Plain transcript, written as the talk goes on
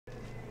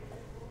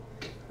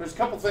there's a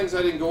couple things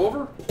I didn't go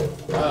over.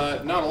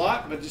 Not a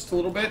lot, but just a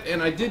little bit.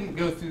 And I didn't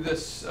go through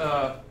this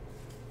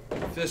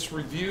this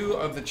review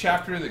of the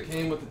chapter that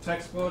came with the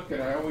textbook,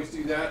 and I always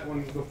do that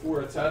when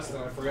before a test,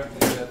 and I forgot to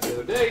do that the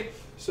other day.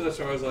 So that's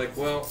why I was like,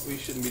 well, we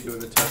shouldn't be doing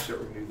the test yet.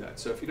 We're going to do that.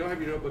 So if you don't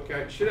have your notebook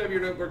out, you should have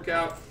your notebook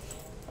out.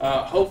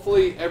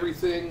 Hopefully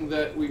everything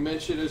that we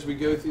mentioned as we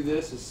go through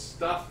this is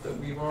stuff that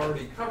we've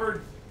already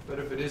covered, but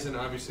if it isn't,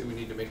 obviously we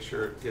need to make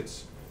sure it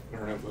gets in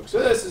our notebook. So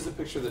this is a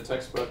picture of the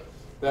textbook.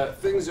 The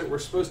things that we're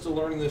supposed to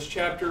learn in this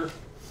chapter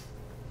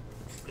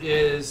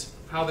is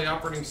how the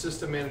operating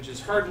system manages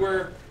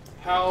hardware,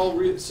 how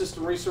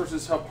system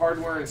resources help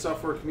hardware and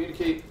software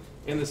communicate,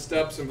 and the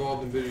steps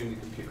involved in booting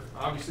the computer.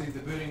 Obviously the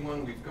booting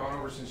one we've gone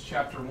over since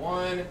chapter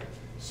 1,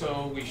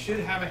 so we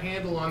should have a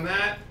handle on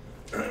that.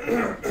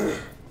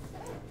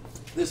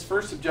 This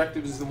first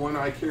objective is the one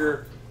I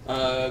care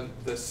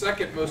the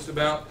second most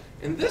about,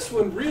 and this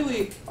one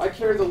really I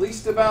care the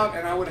least about,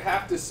 and I would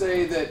have to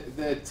say that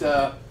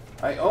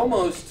I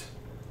want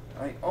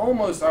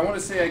to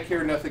say I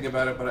care nothing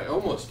about it, but I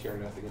almost care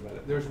nothing about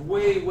it. There's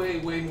way, way,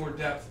 way more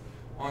depth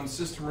on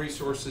system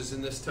resources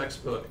in this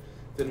textbook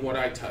than what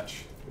I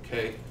touch,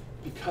 okay?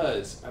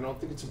 Because I don't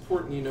think it's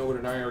important you know what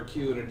an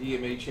IRQ and a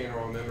DMA channel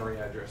or a memory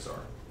address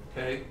are,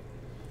 okay?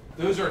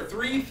 Those are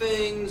 3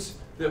 things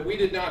that we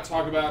did not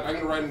talk about. I'm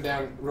going to write them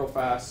down real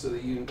fast so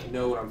that you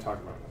know what I'm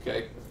talking about,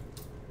 okay?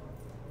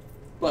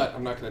 But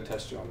I'm not going to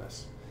test you on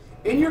this.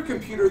 In your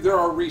computer, there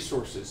are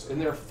resources, and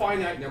there are a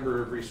finite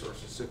number of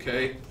resources,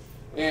 okay?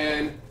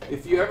 And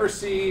if you ever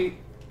see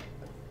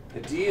a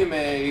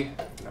DMA,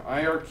 an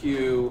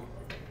IRQ,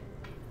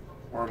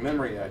 or a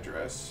memory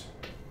address,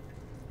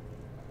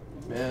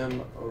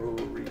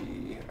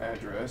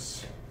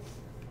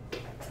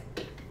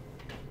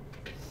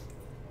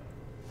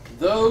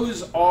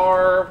 those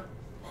are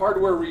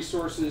hardware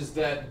resources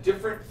that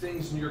different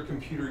things in your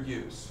computer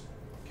use,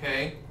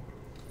 okay?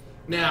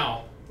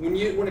 Now, when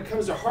it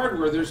comes to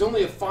hardware, there's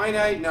only a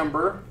finite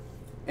number,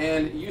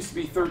 and it used to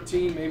be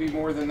 13, maybe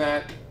more than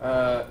that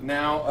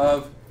now,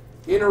 of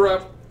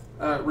interrupt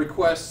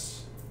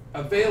requests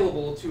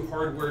available to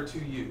hardware to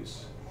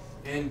use,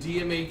 and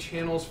DMA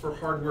channels for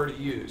hardware to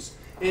use.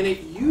 And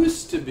it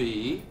used to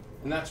be,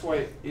 and that's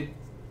why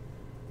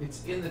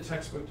it's in the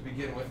textbook to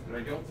begin with, but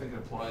I don't think it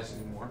applies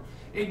anymore.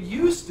 It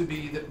used to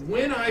be that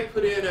when I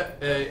put in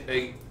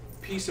a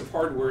piece of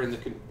hardware in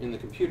the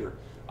computer,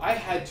 I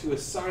had to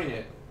assign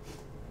it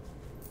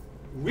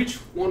which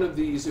one of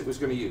these it was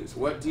going to use,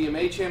 what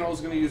DMA channel it was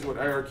going to use, what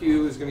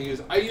IRQ is going to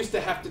use. I used to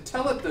have to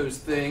tell it those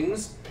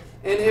things,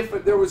 and if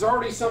there was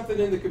already something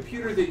in the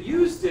computer that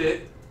used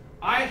it,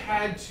 I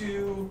had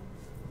to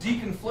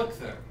deconflict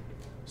them.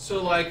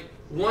 So like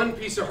one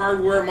piece of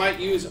hardware might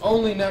use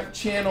only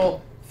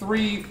channel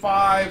 3,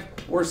 5,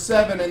 or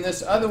 7, and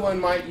this other one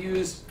might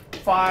use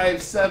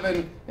 5,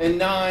 7, and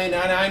 9,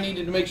 and I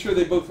needed to make sure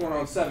they both went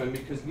on 7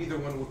 because neither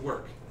one would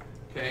work.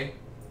 Okay?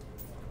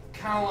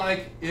 Kind of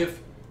like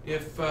if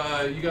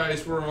you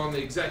guys were on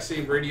the exact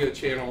same radio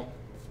channel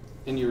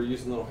and you were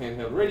using little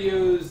handheld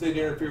radios, they'd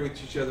interfere with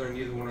each other and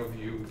neither one of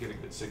you would get a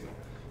good signal.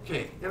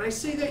 Okay, and I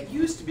say that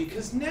used to be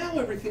because now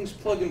everything's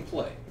plug and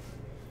play.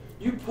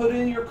 You put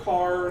in your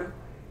card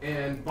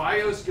and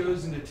BIOS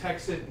goes and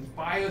detects it and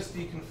BIOS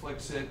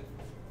deconflicts it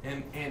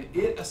and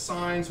it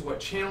assigns what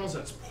channels.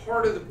 That's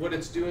part of what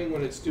it's doing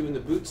when it's doing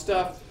the boot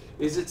stuff,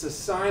 is it's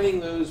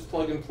assigning those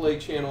plug and play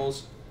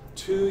channels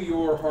to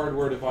your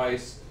hardware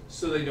device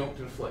so they don't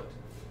conflict.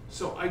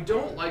 So I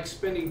don't like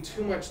spending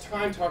too much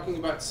time talking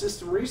about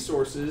system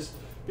resources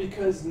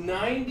because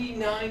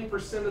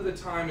 99% of the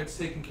time it's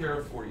taken care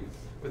of for you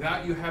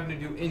without you having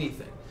to do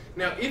anything.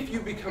 Now, if you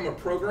become a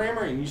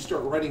programmer and you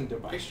start writing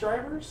device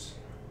drivers,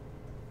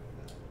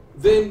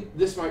 then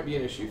this might be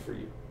an issue for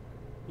you.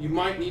 You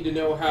might need to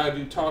know how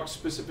to talk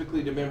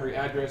specifically to memory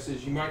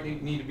addresses. You might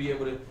need to be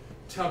able to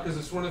tell, because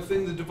it's one of the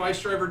things the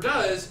device driver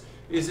does,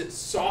 is it's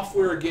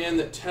software, again,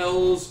 that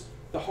tells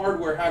the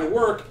hardware how to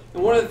work.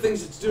 And one of the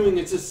things it's doing,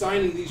 it's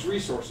assigning these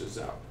resources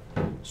out.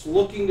 It's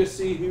looking to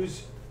see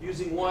who's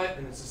using what,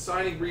 and it's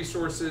assigning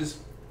resources.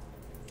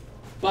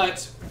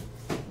 But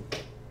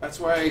that's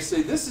why I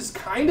say this is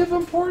kind of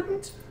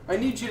important. I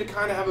need you to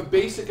kind of have a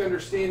basic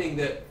understanding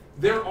that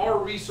there are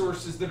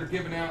resources that are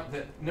given out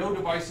that no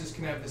devices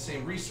can have the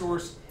same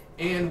resource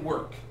and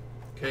work.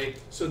 Okay,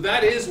 so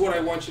that is what I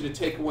want you to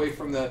take away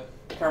from the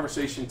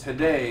conversation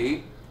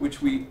today,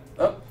 which we,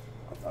 I thought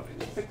I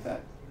didn't pick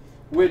that,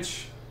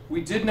 which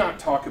we did not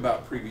talk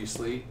about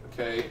previously,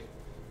 okay?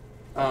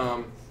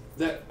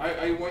 That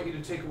I want you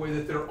to take away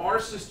that there are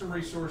system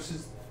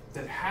resources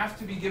that have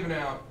to be given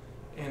out,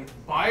 and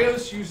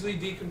BIOS usually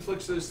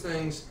deconflicts those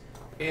things,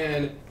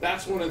 and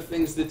that's one of the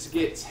things that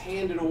gets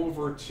handed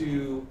over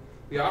to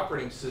the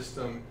operating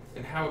system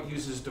and how it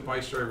uses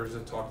device drivers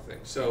and talk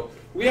things. So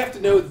we have to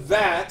know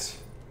that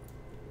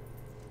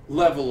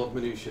level of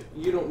minutia.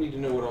 You don't need to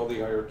know what all the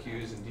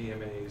IRQs and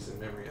DMAs and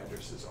memory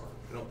addresses are.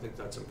 I don't think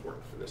that's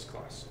important for this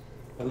class,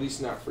 at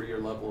least not for your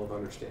level of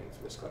understanding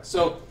for this class.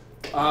 So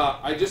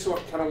I just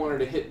kind of wanted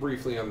to hit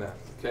briefly on that,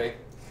 okay?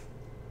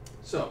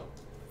 So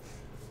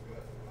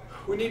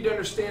we need to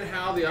understand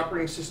how the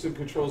operating system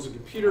controls the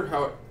computer,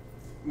 how it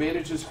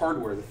manages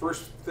hardware. The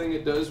first thing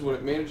it does when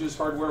it manages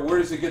hardware, where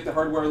does it get the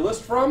hardware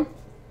list from?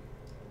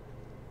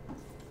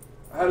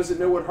 How does it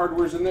know what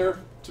hardware is in there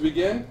to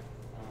begin?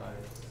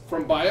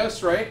 From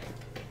BIOS, right?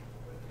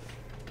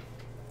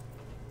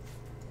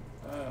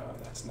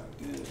 That's not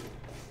good.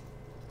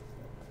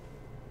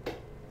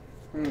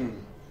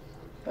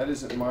 That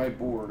isn't my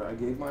board. I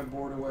gave my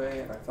board away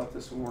and I thought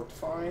this one worked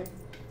fine.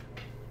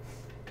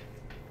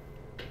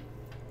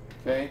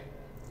 Okay.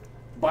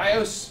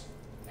 BIOS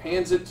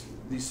hands it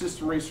the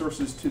system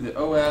resources to the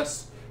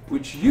OS,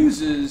 which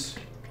uses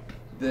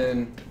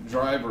then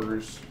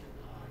drivers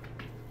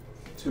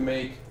to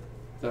make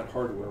that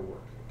hardware work.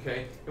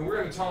 Okay, and we're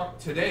going to talk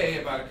today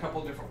about a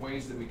couple different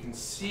ways that we can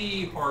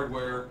see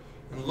hardware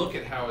and look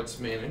at how it's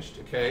managed.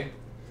 Okay,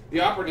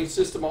 the operating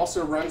system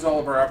also runs all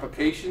of our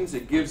applications.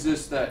 It gives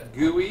us that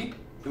GUI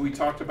that we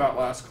talked about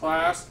last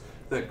class,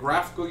 that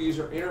graphical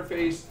user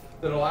interface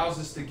that allows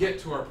us to get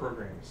to our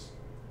programs.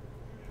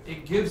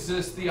 It gives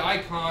us the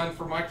icon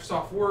for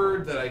Microsoft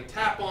Word that I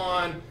tap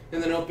on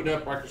and then open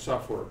up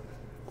Microsoft Word.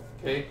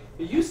 Okay,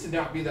 it used to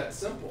not be that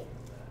simple.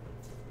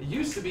 It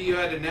used to be you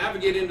had to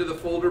navigate into the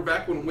folder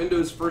back when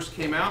Windows first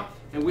came out,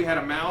 and we had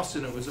a mouse,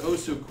 and it was oh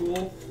so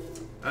cool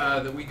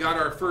that we got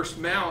our first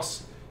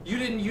mouse. You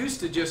didn't used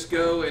to just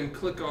go and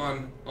click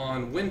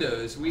on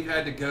Windows. We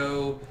had to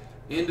go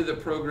into the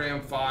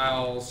program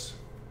files,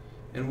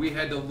 and we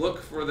had to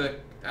look for the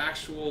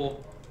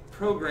actual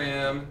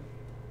program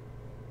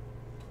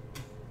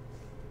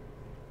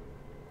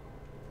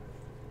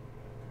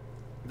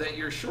that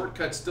your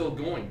shortcut's still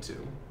going to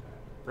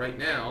right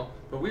now,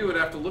 but we would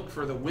have to look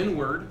for the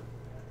WinWord,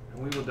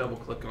 and we would double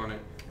click on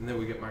it, and then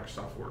we get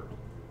Microsoft Word.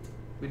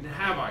 We didn't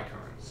have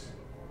icons.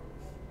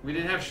 We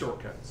didn't have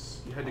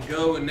shortcuts. You had to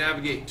go and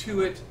navigate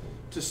to it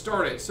to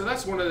start it. So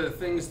that's one of the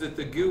things that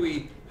the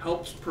GUI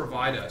helps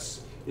provide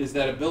us, is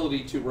that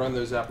ability to run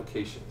those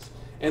applications.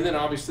 And then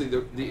obviously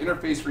the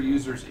interface for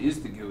users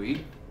is the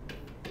GUI.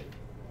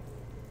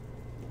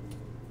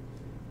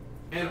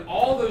 And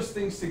all those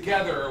things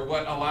together are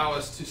what allow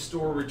us to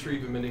store,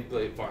 retrieve, and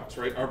manipulate files,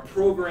 right? Our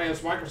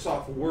programs,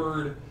 Microsoft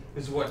Word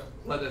is what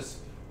let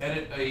us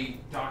edit a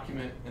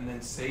document and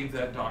then save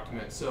that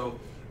document. So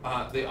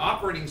the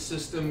operating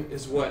system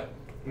is what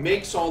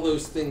makes all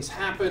those things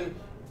happen.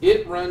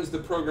 It runs the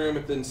program,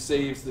 it then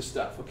saves the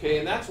stuff, okay?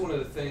 And that's one of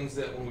the things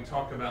that when we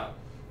talk about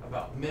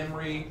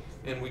memory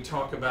and we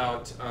talk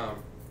about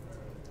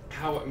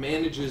how it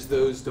manages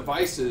those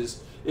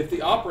devices, if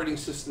the operating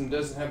system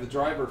doesn't have the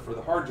driver for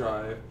the hard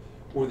drive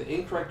or the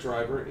incorrect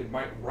driver, it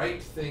might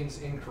write things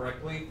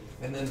incorrectly,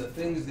 and then the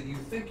things that you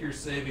think you're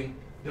saving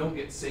don't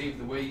get saved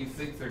the way you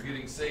think they're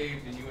getting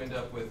saved, and you end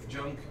up with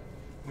junk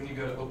when you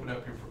go to open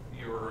up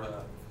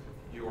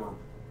your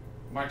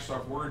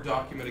Microsoft Word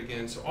document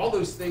again. So all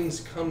those things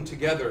come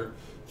together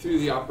through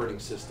the operating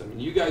system.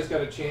 And you guys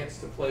got a chance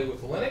to play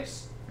with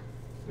Linux.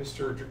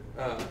 Mr.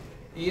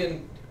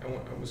 Ian,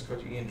 I almost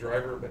called you Ian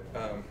Driver, but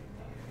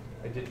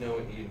I did know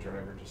an Ian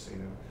Driver, just so you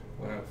know,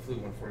 when I flew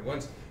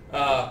 141s.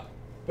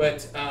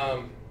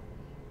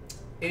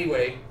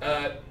 Anyway,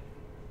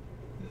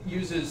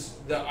 uses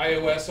the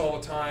iOS all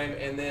the time,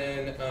 and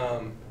then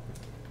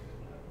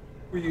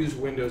we use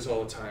Windows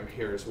all the time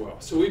here as well.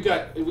 So we've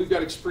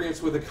got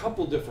experience with a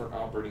couple different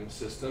operating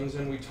systems,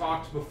 and we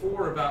talked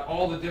before about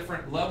all the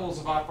different levels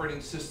of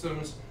operating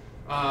systems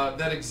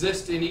that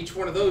exist in each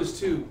one of those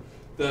too.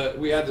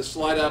 We had the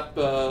slide up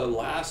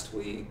last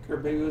week, or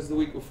maybe it was the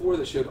week before,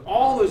 that showed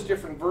all those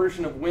different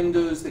versions of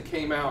Windows that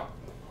came out.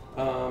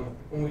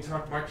 When we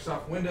talk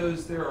Microsoft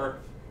Windows, there are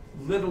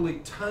literally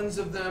tons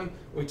of them.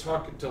 When we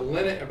talk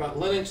about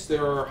Linux,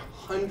 there are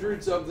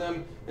hundreds of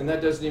them, and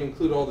that doesn't even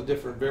include all the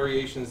different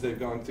variations they've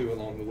gone through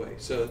along the way.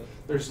 So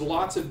there's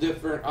lots of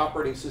different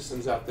operating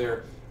systems out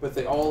there, but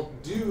they all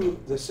do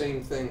the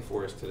same thing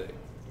for us today.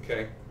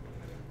 Okay.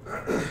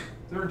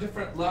 There are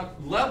different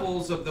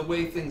levels of the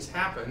way things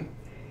happen.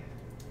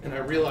 And I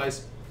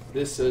realize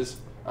this says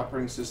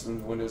operating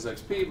system Windows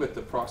XP, but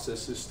the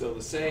process is still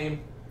the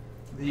same.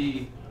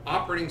 The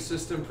operating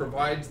system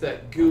provides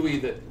that GUI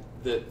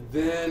that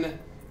then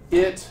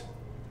it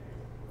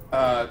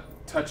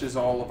touches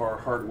all of our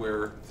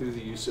hardware through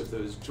the use of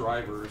those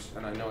drivers.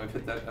 And I know I've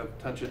hit that,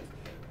 touch it.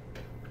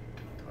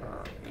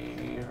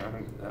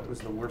 That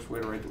was the worst way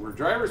to write the word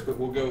drivers, but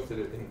we'll go with it.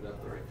 It ended up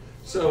right.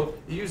 So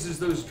it uses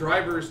those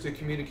drivers to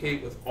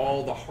communicate with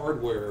all the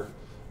hardware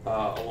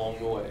along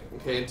the way.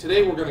 Okay, and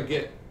today we're going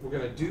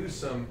to do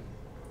some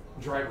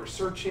driver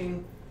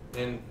searching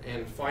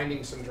and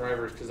finding some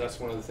drivers, because that's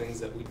one of the things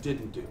that we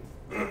didn't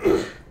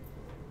do.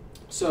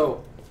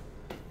 So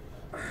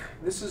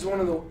this is one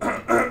of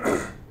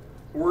the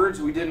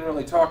words we didn't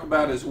really talk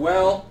about as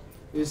well,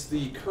 is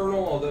the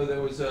kernel, although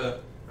there was a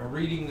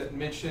reading that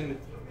mentioned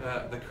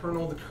the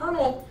kernel. The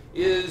kernel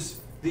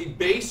is the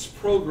base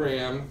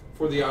program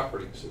for the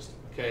operating system.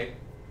 Okay,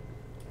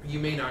 you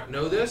may not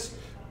know this,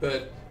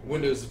 but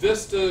Windows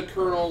Vista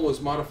kernel was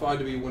modified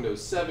to be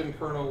Windows 7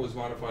 kernel, was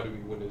modified to be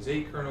Windows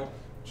 8 kernel,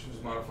 which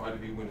was modified to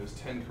be Windows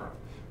 10 kernel,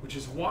 which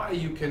is why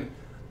you can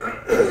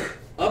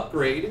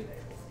upgrade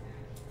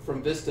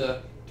from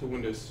Vista to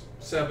Windows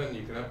 7.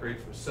 You can upgrade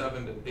from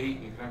 7 to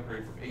 8. You can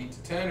upgrade from 8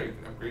 to 10, or you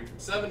can upgrade from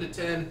 7 to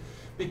 10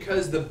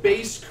 because the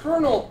base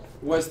kernel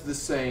was the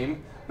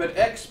same, but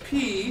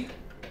XP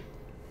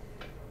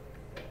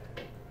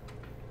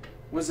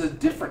was a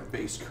different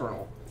base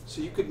kernel.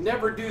 So you could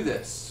never do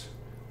this.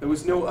 There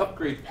was no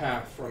upgrade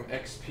path from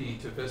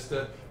XP to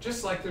Vista,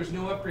 just like there's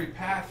no upgrade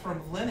path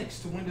from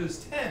Linux to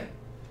Windows 10.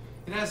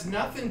 It has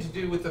nothing to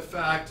do with the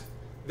fact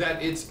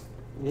that it's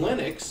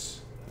Linux,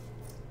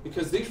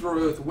 because these were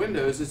both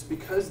Windows. It's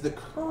because the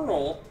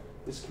kernel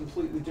is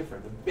completely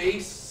different. The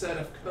base set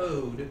of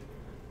code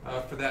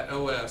for that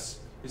OS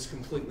is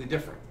completely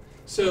different.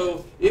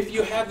 So if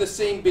you have the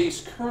same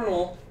base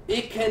kernel,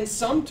 it can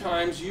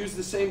sometimes use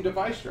the same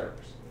device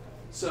drivers.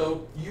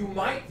 So you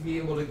might be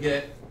able to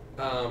get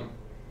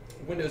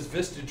Windows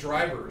Vista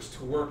drivers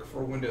to work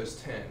for Windows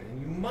 10,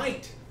 and you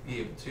might be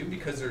able to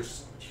because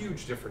there's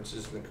huge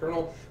differences in the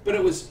kernel, but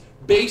it was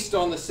based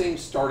on the same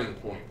starting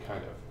point,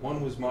 kind of.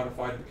 One was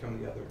modified to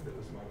become the other, it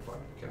was modified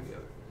to become the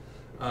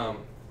other.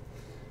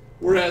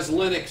 Whereas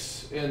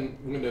Linux and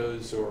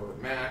Windows, or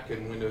Mac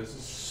and Windows,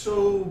 is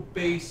so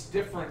base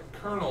different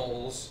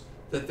kernels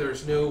that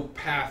there's no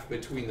path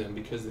between them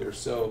because they're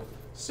so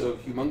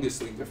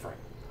humongously different.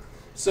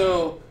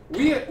 So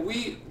when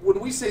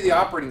we say the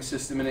operating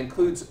system, it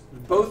includes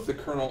both the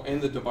kernel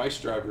and the device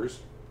drivers.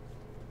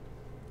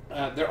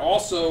 There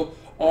also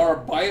are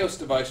BIOS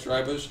device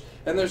drivers,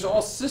 and there's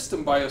all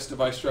system BIOS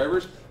device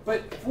drivers,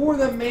 but for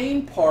the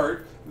main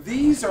part,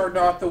 these are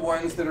not the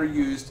ones that are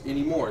used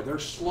anymore. They're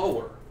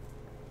slower.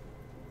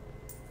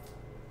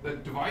 The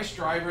device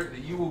driver that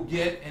you will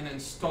get and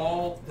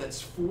install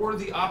that's for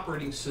the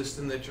operating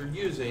system that you're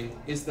using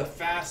is the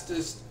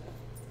fastest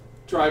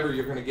driver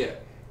you're going to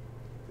get.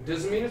 It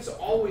doesn't mean it's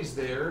always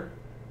there.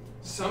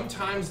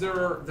 Sometimes there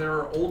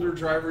are older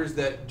drivers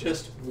that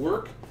just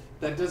work.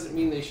 That doesn't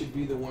mean they should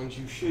be the ones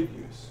you should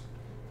use,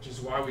 which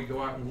is why we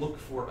go out and look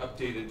for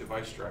updated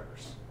device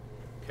drivers.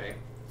 Okay?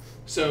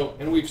 So,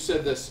 and we've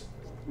said this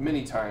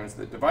many times,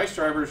 that device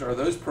drivers are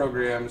those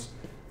programs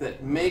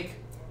that make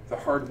the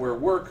hardware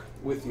work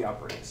with the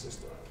operating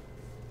system.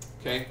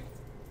 Okay?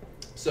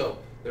 So,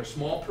 they're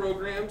small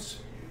programs,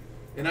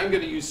 and I'm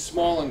going to use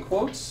small in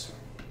quotes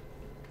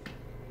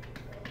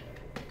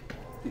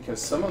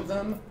because some of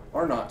them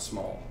are not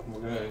small. I'm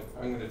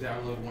going to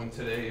download one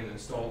today and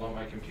install it on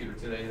my computer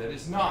today that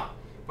is not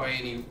by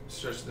any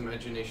stretch of the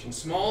imagination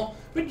small,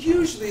 but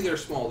usually they're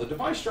small. The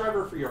device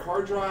driver for your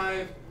hard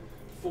drive,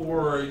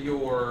 for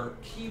your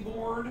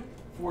keyboard,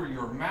 for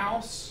your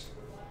mouse,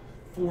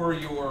 for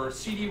your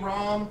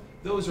CD-ROM,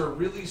 those are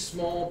really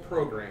small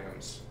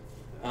programs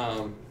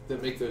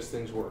that make those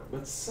things work.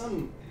 But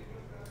some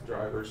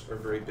drivers are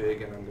very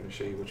big, and I'm going to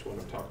show you which one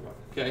I'm talking about.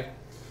 Okay?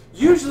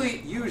 Usually,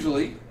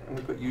 I'm going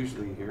to put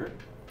usually here.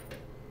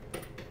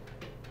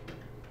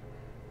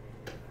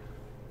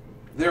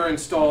 They're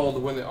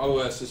installed when the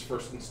OS is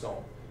first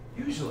installed.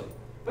 Usually.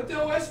 But the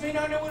OS may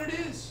not know what it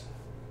is.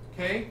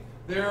 Okay?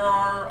 There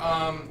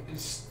are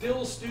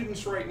still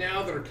students right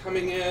now that are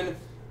coming in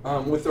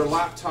with their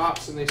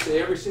laptops, and they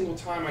say every single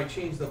time I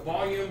change the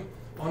volume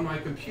on my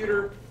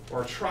computer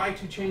or try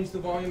to change the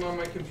volume on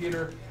my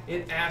computer,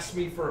 it asks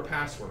me for a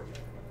password.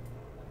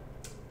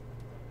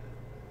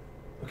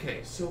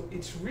 Okay, so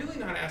it's really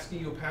not asking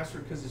you a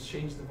password because it's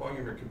changed the volume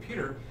of your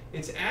computer.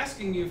 It's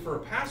asking you for a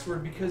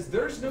password because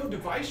there's no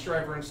device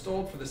driver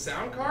installed for the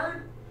sound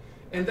card,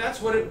 and that's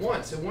what it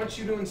wants. It wants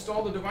you to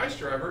install the device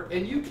driver,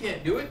 and you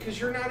can't do it because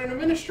you're not an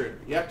administrator.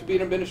 You have to be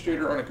an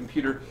administrator on a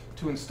computer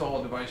to install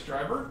a device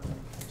driver.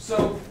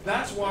 So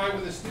that's why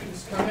when the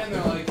students come in,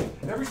 they're like,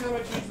 every time I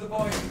change the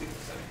volume,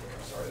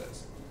 sorry,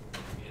 that's in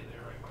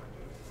there right.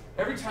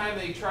 Every time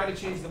they try to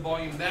change the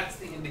volume, that's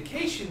the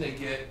indication they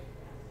get.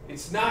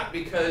 It's not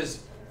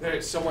because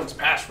someone's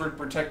password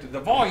protected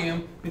the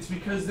volume. It's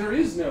because there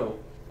is no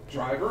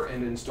driver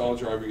and install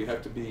driver. You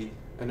have to be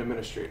an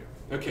administrator.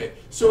 Okay,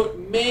 so it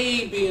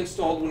may be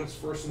installed when it's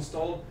first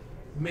installed.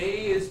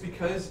 May is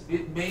because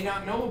it may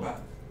not know about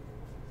it.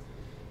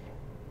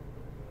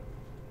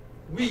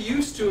 We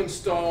used to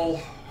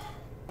install,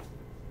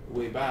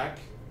 way back,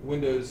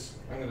 Windows,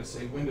 I'm going to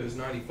say Windows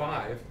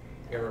 95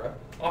 era,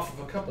 off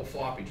of a couple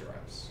floppy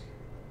drives.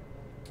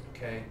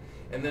 Okay,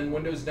 and then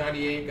Windows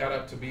 98 got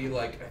up to be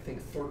like, I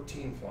think,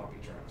 13 floppy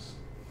drives.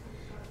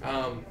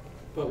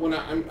 But when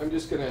I'm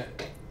just going to,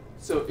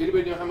 so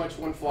anybody know how much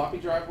one floppy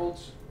drive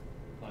holds?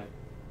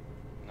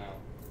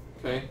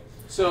 Okay,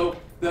 so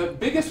the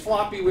biggest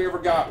floppy we ever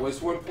got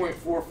was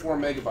 1.44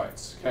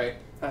 megabytes. Okay,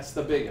 that's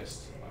the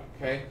biggest.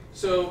 Okay,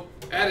 so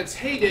at its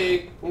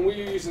heyday, when we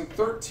were using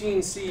 13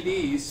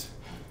 CDs,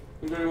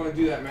 anybody want to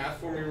do that math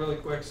for me really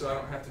quick so I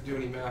don't have to do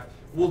any math?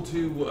 We'll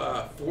do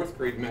fourth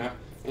grade math,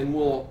 and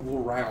we'll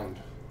round.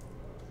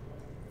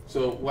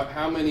 So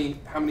how many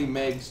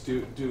megs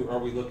are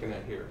we looking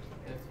at here?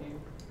 15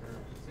 or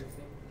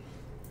 16.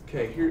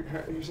 Okay,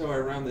 here's how I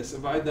round this.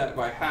 Divide that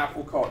by half,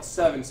 we'll call it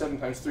 7. 7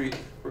 times 3,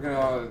 we're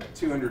going to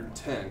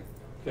 210.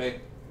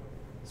 Okay?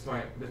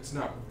 That's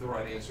not the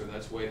right answer.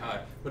 That's way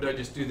high. What did I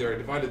just do there? I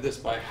divided this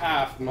by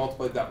half and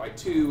multiplied that by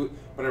 2,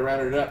 but I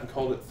rounded it up and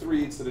called it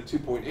 3 instead of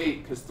 2.8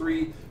 because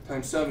 3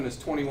 times 7 is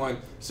 21.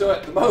 So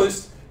at the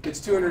most, it's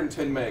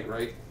 210 meg,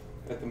 right?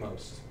 At the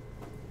most.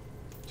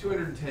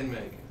 210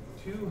 meg.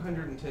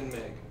 210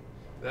 meg.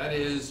 That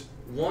is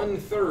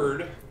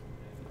 1/3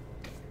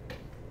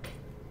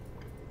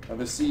 of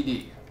a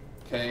CD.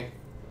 Okay?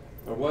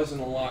 There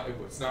wasn't a lot.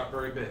 It's not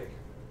very big.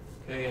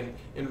 Okay,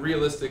 and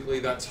realistically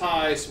that's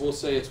high, so we'll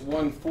say it's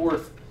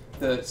 1/4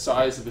 the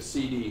size of a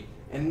CD.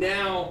 And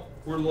now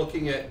we're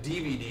looking at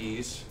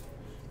DVDs,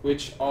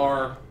 which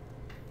are,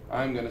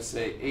 I'm going to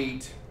say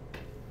 8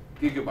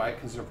 gigabyte,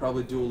 because they're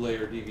probably dual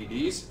layer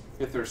DVDs.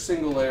 If they're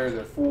single layer,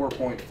 they're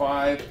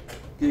 4.5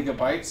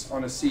 gigabytes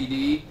on a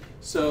CD.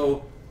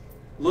 So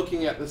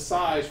looking at the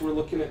size, we're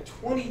looking at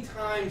 20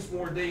 times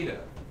more data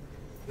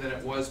than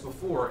it was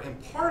before.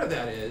 And part of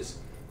that is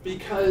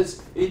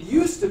because it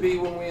used to be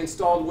when we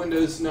installed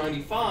Windows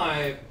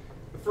 95,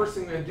 the first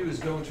thing they do is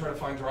go and try to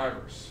find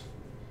drivers.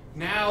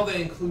 Now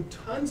they include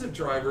tons of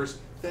drivers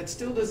that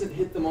still doesn't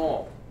hit them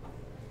all.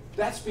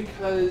 That's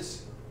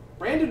because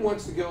Brandon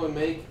wants to go and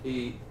make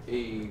a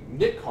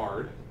NIC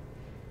card.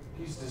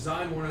 He's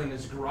designed one in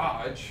his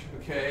garage,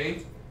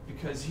 okay,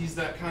 because he's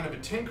that kind of a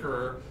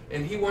tinkerer,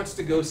 and he wants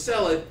to go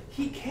sell it.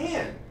 He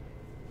can.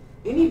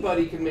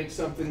 Anybody can make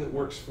something that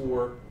works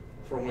for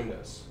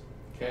Windows,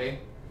 okay?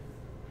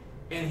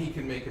 And he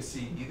can make a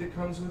CD that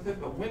comes with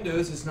it, but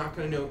Windows is not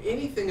going to know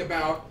anything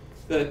about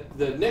the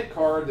NIC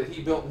card that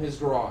he built in his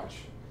garage.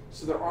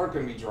 So there aren't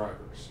going to be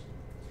drivers.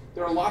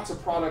 There are lots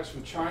of products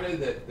from China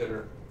that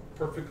are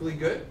perfectly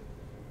good,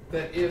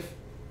 that if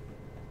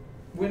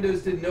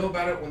Windows didn't know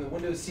about it when the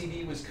Windows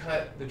CD was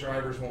cut, the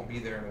drivers won't be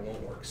there and it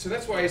won't work. So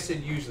that's why I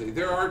said usually.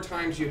 There are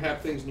times you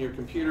have things in your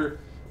computer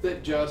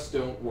that just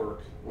don't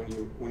work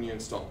when you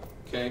install them,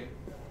 okay?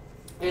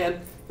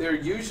 And they're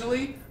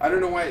usually, I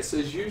don't know why it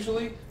says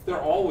usually,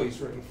 they're always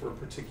written for a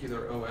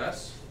particular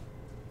OS,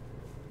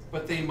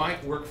 but they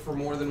might work for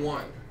more than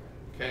one,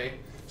 okay?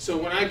 So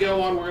when I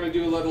go on, we're going to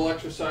do a little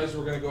exercise,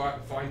 we're going to go out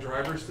and find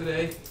drivers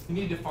today. You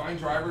need to find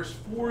drivers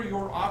for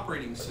your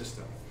operating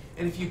system.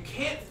 And if you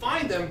can't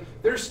find them,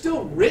 they're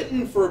still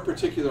written for a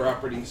particular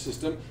operating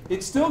system.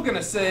 It's still going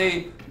to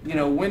say, you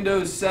know,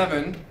 Windows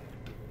 7,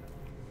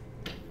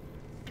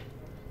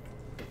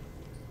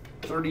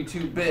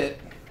 32-bit.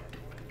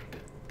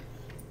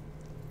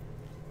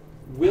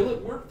 Will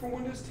it work for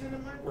Windows 10?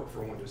 It might work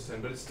for Windows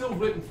 10, but it's still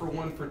written for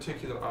one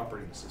particular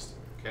operating system,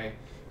 okay?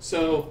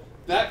 So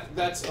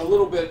that's a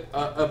little bit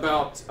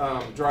about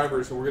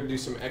drivers, and we're going to do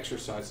some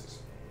exercises.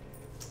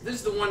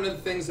 This is one of the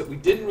things that we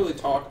didn't really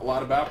talk a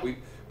lot about.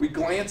 We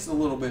glanced a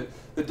little bit,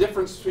 the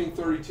difference between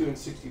 32 and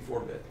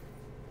 64-bit.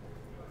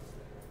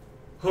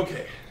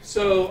 Okay,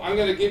 so I'm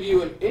going to give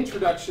you an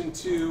introduction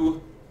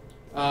to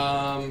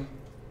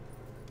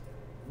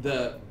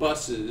the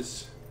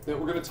buses that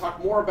we're going to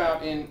talk more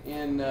about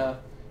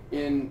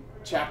in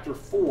chapter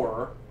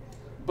 4.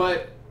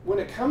 But when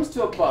it comes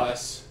to a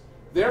bus,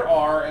 there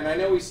are, and I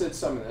know we said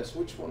some of this,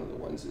 which one of the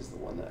ones is the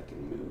one that can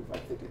move? I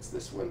think it's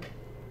this one.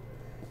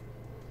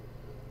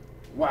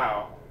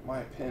 Wow,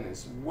 my pen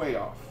is way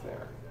off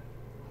there.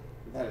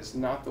 That is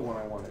not the one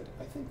I wanted.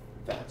 I think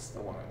that's the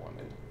one I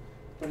wanted.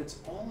 But it's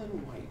all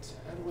in white.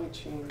 How do I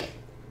change?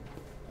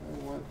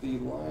 I want the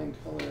line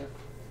color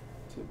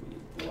to be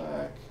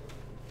black.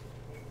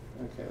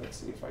 Okay, let's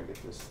see if I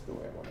get this the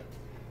way I want it.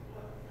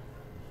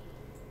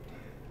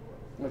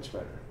 Much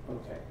better.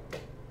 Okay.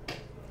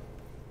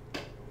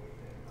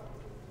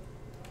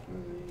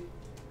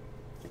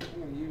 I'm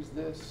going to use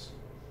this.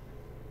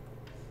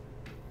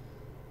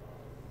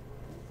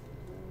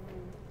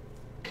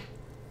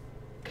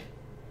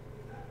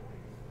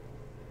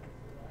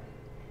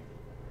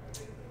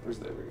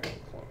 There we go.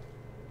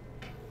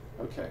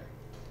 Okay.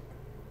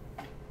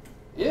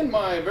 In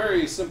my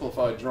very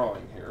simplified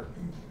drawing here,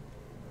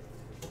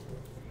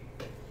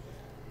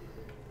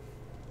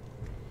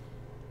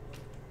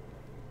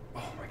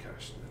 oh my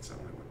gosh, that's not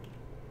what I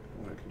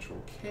want to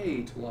Control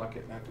K to lock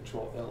it, not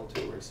Control L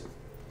to erase it.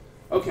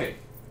 Okay,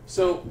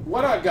 so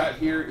what I've got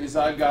here is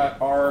I've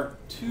got our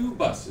two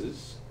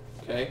buses,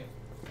 okay,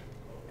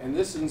 and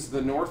this one's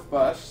the north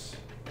bus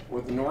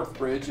or the north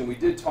bridge, and we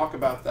did talk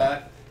about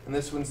that. And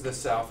this one's the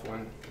south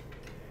one.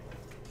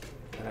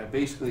 And I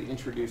basically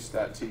introduced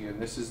that to you, and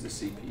this is the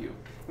CPU.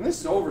 And this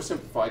is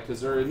oversimplified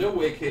because there are in no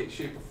way,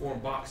 shape, or form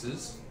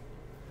boxes.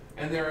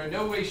 And they're in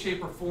no way,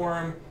 shape, or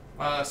form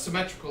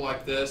symmetrical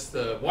like this.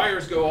 The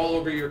wires go all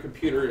over your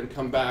computer and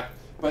come back.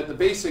 But the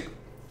basic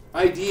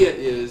idea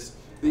is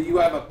that you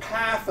have a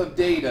path of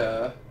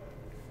data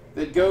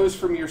that goes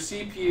from your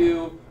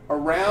CPU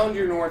around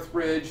your north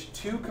bridge,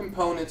 two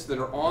components that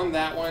are on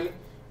that one,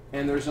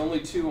 and there's only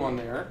two on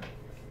there.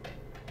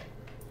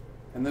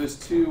 And those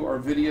two are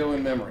video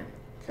and memory,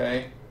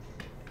 okay?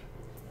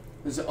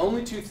 There's the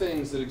only two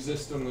things that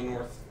exist on the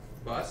north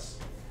bus,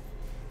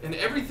 and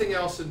everything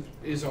else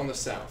is on the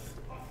south.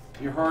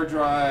 Your hard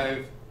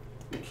drive,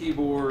 your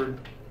keyboard,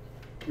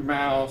 your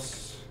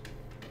mouse,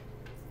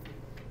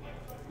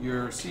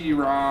 your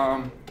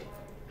CD-ROM,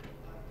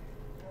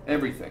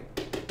 Everything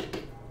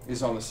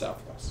is on the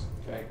Southwest.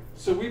 Okay,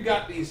 so we've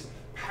got these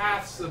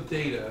paths of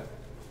data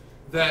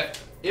that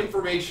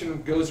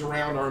information goes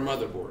around our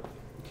motherboard.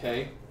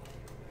 Okay,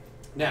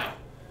 now,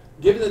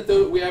 given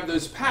that we have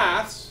those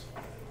paths,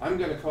 I'm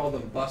going to call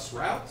them bus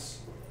routes.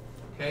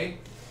 Okay,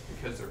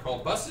 because they're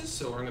called buses,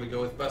 so we're going to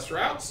go with bus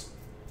routes.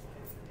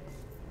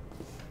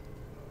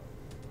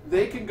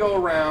 They can go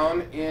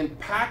around in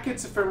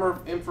packets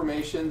of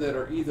information that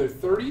are either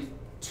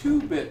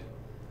 32-bit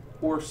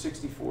or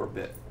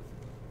 64-bit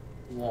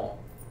long.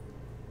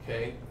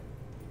 Okay?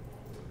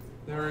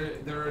 There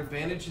are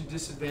advantages and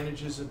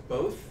disadvantages of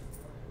both,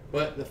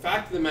 but the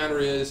fact of the matter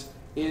is,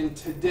 in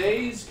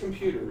today's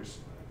computers,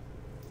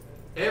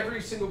 every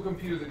single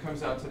computer that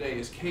comes out today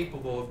is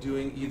capable of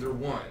doing either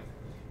one.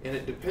 And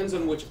it depends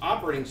on which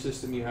operating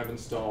system you have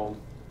installed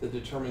that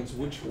determines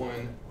which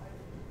one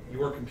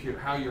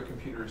how your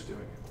computer is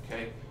doing.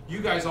 Okay? You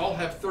guys all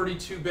have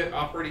 32-bit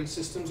operating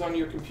systems on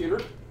your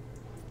computer,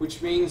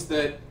 which means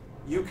that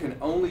you can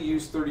only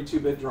use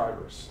 32-bit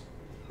drivers.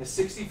 A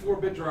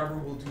 64-bit driver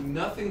will do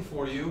nothing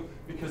for you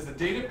because the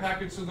data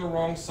packets are the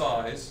wrong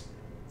size.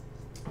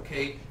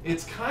 Okay?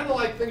 It's kind of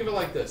like, think of it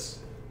like this.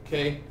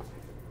 Okay?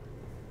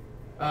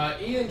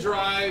 Ian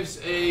drives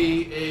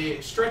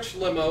a stretch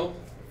limo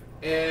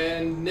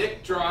and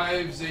Nick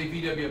drives a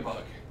VW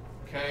Bug.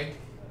 Okay?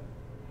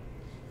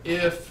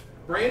 If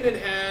Brandon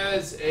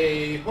has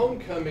a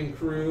homecoming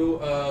crew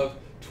of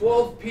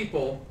 12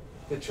 people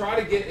that try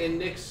to get in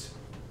Nick's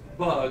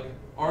Bug,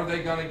 are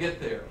they going to get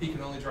there? He can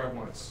only drive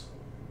once.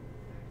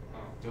 Oh,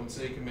 don't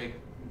say he can make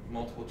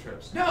multiple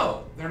trips.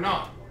 No, they're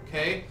not.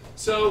 Okay?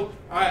 So,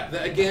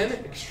 again,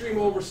 extreme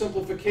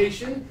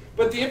oversimplification,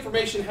 but the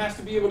information has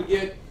to be able to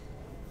get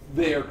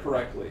there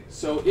correctly.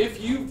 So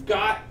if you've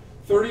got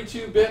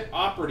 32-bit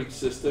operating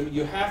system,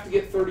 you have to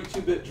get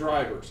 32-bit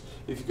drivers.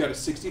 If you've got a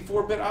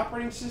 64-bit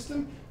operating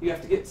system, you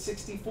have to get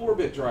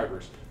 64-bit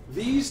drivers.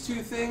 These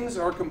two things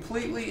are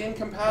completely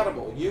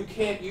incompatible. You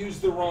can't use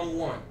the wrong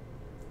one.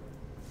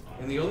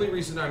 And the only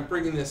reason I'm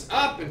bringing this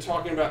up and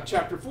talking about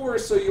Chapter 4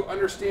 is so you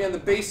understand the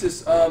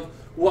basis of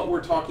what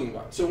we're talking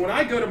about. So when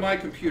I go to my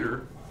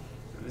computer,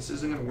 and this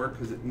isn't going to work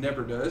because it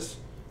never does.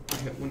 I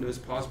hit Windows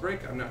pause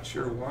break. I'm not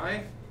sure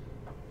why.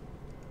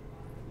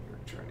 You're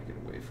trying to get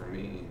away from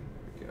me.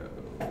 There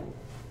we go.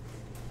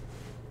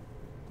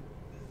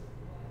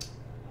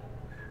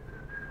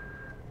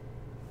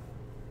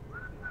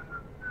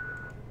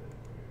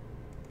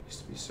 Used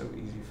to be so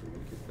easy for me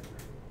to get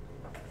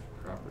the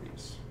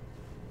properties.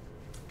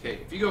 Okay,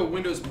 if you go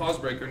Windows pause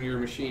break on your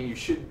machine, you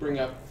should bring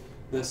up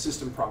the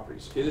system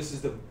properties. Okay, this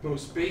is the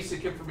most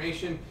basic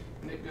information,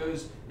 and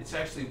it's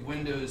actually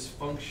Windows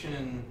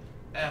function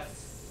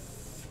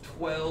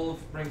F12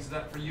 brings it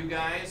up for you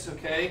guys,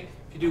 okay?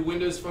 If you do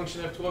Windows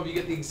function F12, you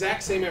get the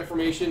exact same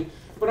information,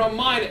 but on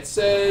mine it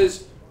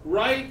says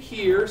right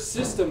here,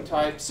 system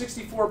type,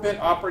 64-bit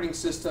operating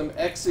system,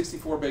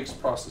 x64-bit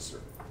processor,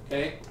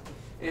 okay?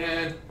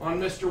 And on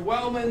Mr.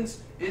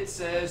 Wellman's, it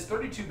says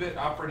 32-bit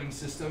operating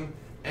system,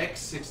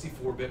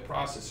 x64-bit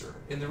processor.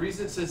 And the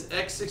reason it says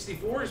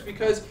x64 is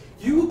because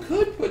you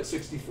could put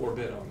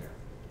 64-bit on there.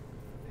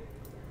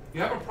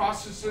 You have a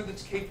processor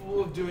that's capable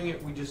of doing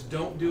it, we just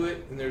don't do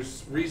it, and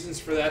there's reasons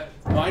for that.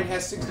 Mine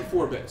has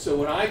 64-bit. So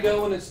when I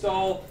go and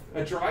install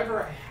a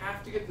driver, I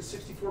have to get the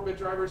 64-bit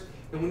drivers,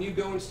 and when you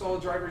go install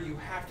a driver, you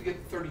have to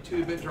get the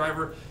 32-bit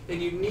driver,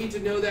 and you need to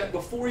know that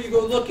before you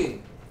go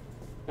looking,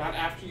 not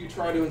after you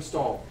try to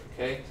install,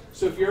 okay?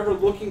 So if you're ever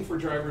looking for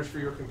drivers for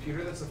your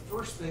computer, that's the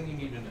first thing you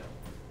need to know.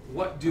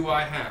 What do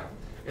I have?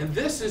 And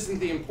this isn't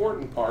the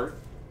important part.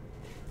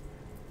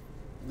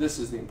 This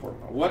is the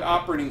important part. What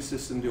operating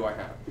system do I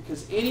have?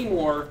 Because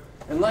anymore,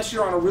 unless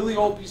you're on a really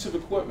old piece of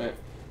equipment,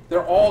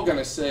 they're all going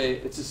to say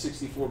it's a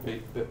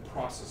 64-bit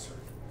processor.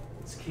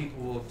 It's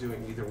capable of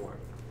doing either one.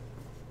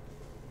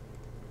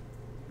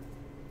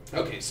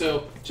 Okay,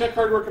 so check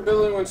hardware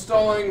compatibility when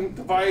installing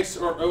device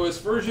or OS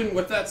version.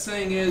 What that's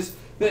saying is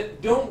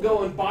that don't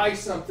go and buy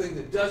something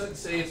that doesn't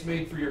say it's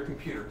made for your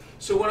computer.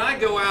 So when I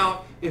go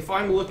out, if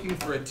I'm looking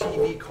for a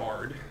TV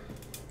card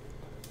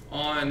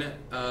on,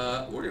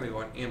 we're going to go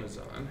on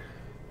Amazon.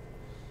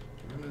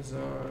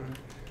 Amazon.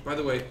 By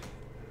the way,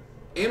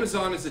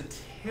 Amazon is a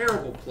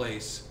terrible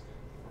place,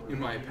 in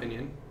my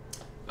opinion,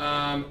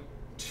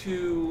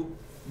 to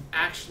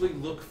actually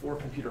look for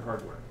computer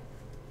hardware.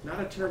 Not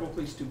a terrible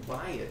place to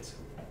buy it.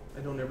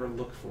 I don't ever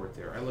look for it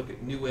there. I look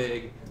at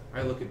Newegg,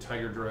 I look at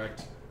Tiger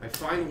Direct, I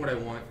find what I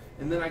want,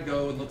 and then I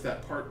go and put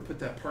that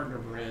part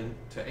number in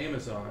to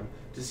Amazon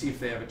to see if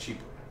they have it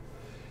cheaper.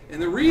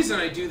 And the reason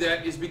I do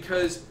that is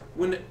because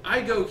when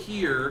I go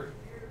here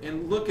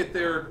and look at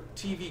their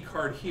TV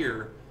card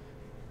here,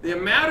 the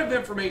amount of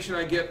information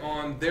I get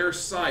on their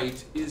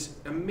site is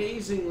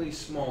amazingly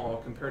small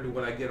compared to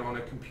what I get on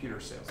a computer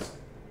sales site.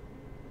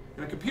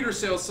 In a computer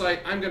sales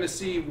site, I'm going to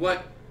see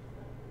what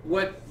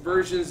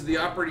versions of the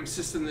operating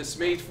system this is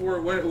made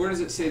for. Where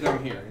does it say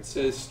down here? It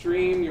says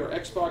stream your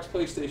Xbox,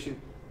 PlayStation.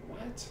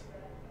 What?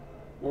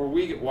 Or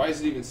why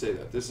does it even say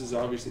that? This is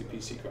obviously a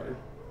PC card.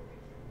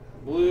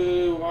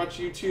 Blue, watch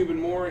YouTube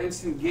and more.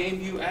 Instant game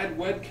view, add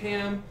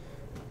webcam.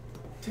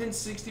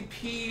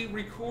 1060p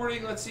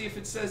recording. Let's see if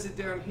it says it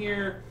down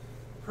here.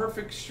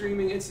 Perfect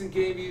streaming, instant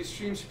game view,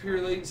 stream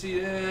superior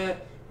latency.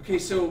 Okay,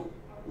 so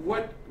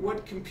what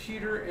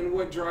computer and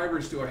what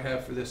drivers do I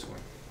have for this one?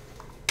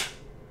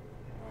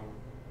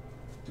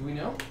 Do we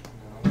know?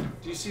 No.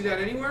 Do you see that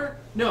anywhere?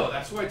 No,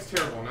 that's why it's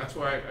terrible, and that's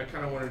why I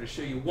kind of wanted to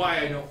show you why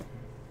I don't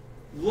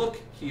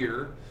look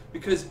here.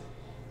 Because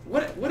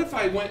what if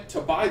I went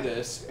to buy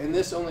this and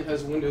this only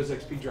has Windows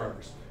XP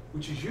drivers?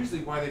 Which is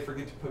usually why they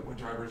forget to put what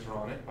drivers are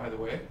on it, by the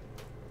way.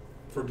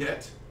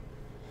 Forget.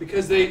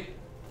 Because if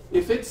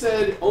it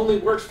said only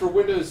works for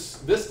Windows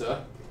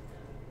Vista,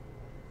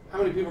 how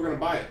many people are going to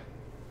buy it?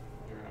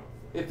 Zero.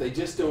 If they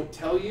just don't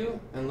tell you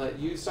and let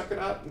you suck it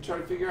up and try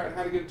to figure out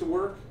how to get it to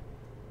work,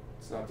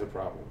 it's not their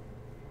problem.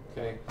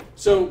 Okay?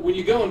 So when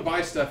you go and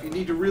buy stuff, you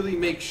need to really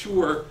make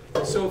sure.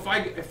 So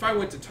if I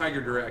went to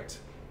Tiger Direct,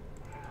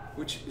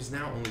 which is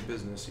now only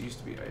business, it used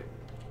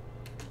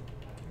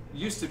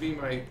to be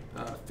my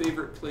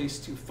favorite place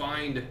to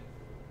find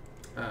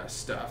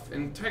stuff.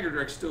 And Tiger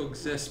Direct still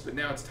exists, but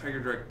now it's Tiger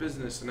Direct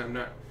Business, and I'm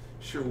not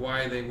sure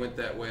why they went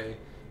that way.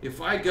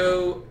 If I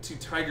go to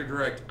Tiger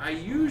Direct, I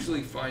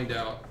usually find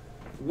out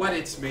what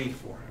it's made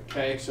for.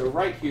 Okay, so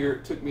right here,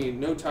 it took me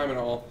no time at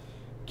all.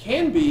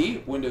 Can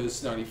be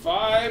Windows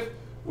 95,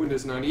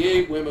 Windows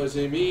 98, Windows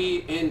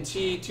ME,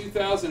 NT,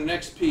 2000, and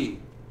XP.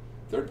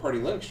 Third-party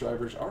Linux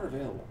drivers are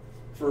available.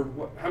 For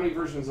how many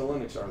versions of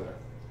Linux are there?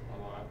 A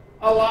lot.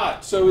 A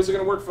lot. So is it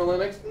going to work for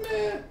Linux?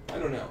 Meh, I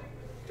don't know.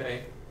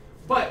 Okay,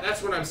 but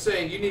that's what I'm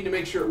saying. You need to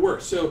make sure it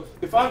works. So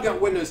if I've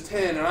got Windows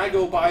 10 and I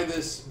go buy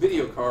this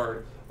video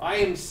card, I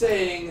am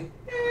saying,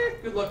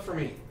 good luck for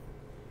me.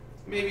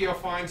 Maybe I'll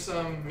find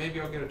some. Maybe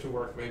I'll get it to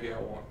work. Maybe I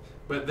won't.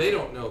 But they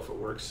don't know if it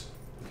works.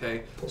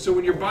 Okay. So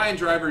when you're buying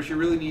drivers, you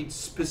really need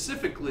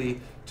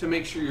specifically to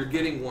make sure you're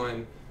getting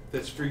one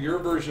that's for your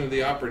version of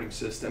the operating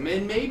system,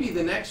 and maybe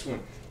the next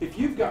one. If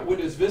you've got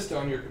Windows Vista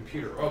on your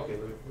computer, okay,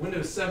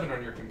 Windows 7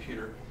 on your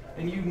computer,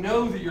 and you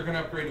know that you're going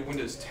to upgrade to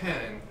Windows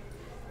 10,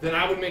 then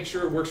I would make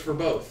sure it works for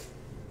both.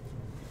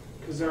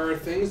 Because there are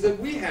things that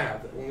we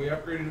have that when we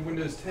upgraded to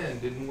Windows 10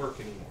 didn't work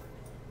anymore,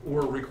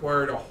 or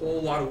required a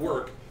whole lot of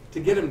work to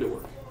get them to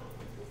work.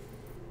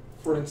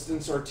 For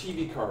instance, our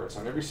TV cards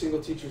on every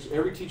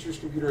teacher's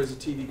computer has a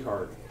TV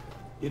card.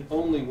 It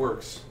only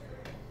works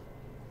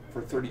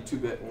for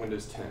 32-bit in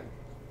Windows 10.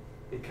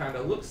 It kind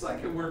of looks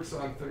like it works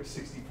on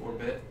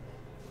 64-bit,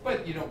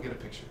 but you don't get a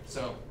picture.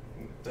 So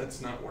that's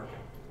not working.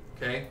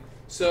 Okay?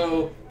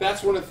 So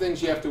that's one of the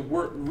things you have to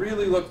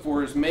really look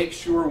for is make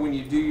sure when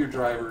you do your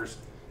drivers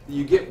that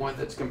you get one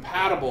that's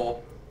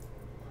compatible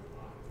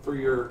for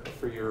your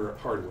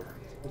hardware.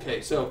 Okay,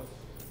 so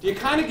do you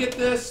kind of get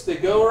this? They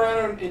go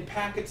around in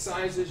packet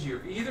sizes.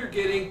 You're either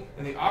getting,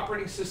 and the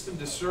operating system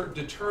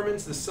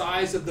determines the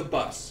size of the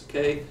bus.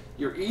 Okay,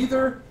 you're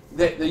either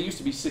they used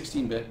to be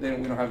 16-bit. We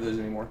don't have those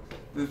anymore.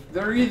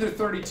 They're either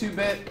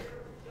 32-bit.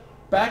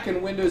 Back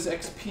in Windows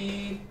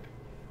XP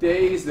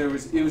days, it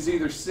was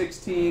either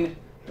 16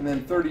 and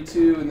then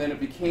 32, and then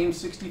it became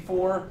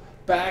 64.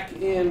 Back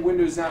in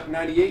Windows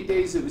 98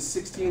 days, it was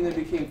 16, then it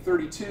became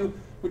 32,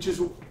 which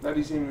is that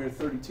isn't even a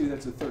 32.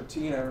 That's a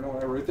 13. I don't know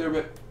what I wrote there,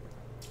 but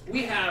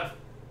we have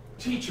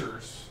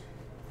teachers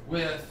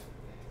with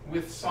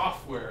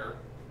software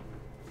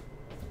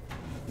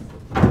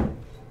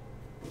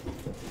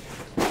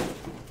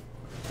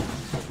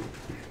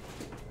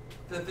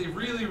that they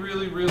really,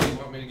 really, really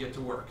want me to get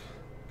to work.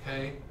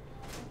 Okay?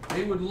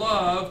 They would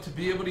love to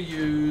be able to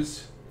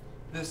use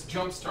this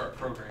Jumpstart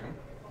program,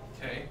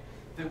 okay,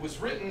 that was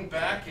written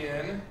back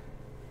in,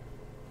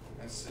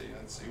 let's see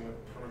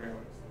what program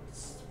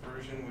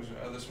version was.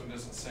 This one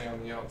doesn't say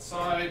on the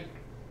outside.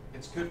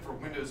 It's good for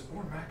Windows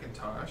or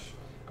Macintosh.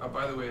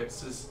 By the way, it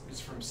says it's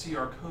from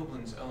C.R.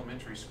 Koblenz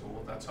Elementary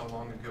School. That's how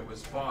long ago it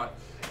was bought.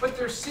 But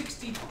there's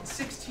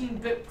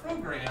 16-bit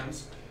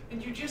programs,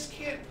 and you just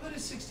can't put a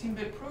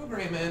 16-bit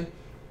program in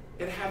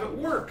and have it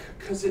work,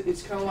 because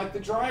it's kind of like the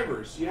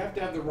drivers. You have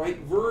to have the right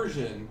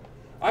version.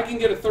 I can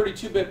get a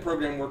 32-bit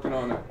program working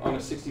on a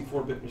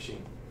 64-bit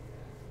machine.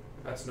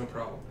 That's no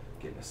problem.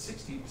 Getting a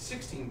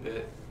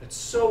 16-bit, it's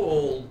so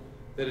old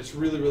that it's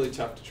really, really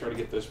tough to try to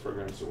get those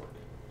programs to work.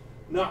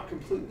 Not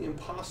completely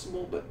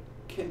impossible, but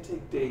can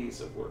take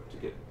days of work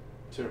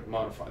to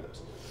modify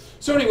those.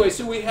 So anyway,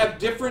 so we have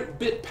different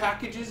bit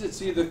packages.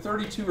 It's either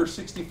 32 or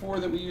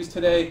 64 that we use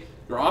today.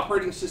 Your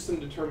operating system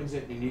determines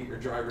it, and your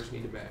drivers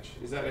need to match.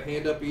 Is that a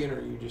hand up, Ian, or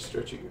are you just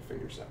stretching your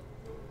fingers out?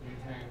 Do you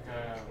think in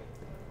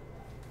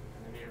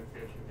the near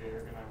future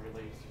they're going to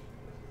release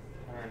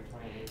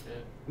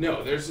 128-bit?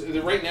 No,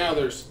 right now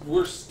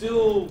we're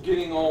still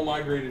getting all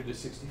migrated to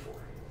 64.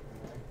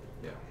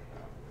 Yeah.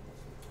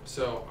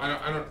 So I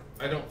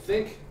don't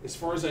think, as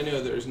far as I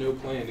know, there's no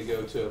plan to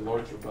go to a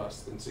larger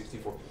bus than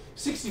 64.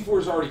 64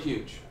 is already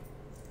huge.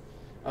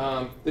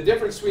 The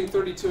difference between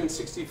 32 and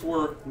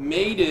 64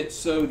 made it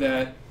so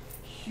that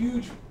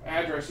huge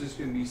addresses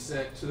can be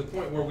sent to the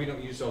point where we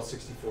don't use all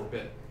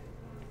 64-bit.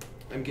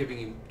 I'm giving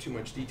you too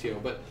much detail,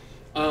 but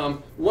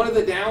One of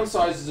the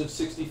downsizes of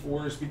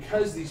 64 is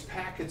because these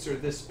packets are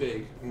this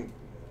big,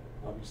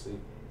 obviously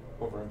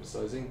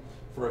overemphasizing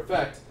for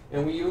effect,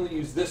 and we only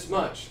use this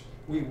much,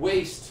 we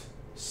waste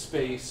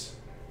space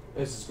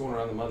as it's going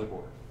around the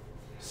motherboard.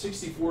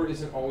 64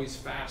 isn't always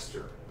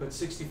faster, but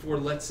 64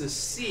 lets us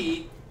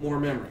see more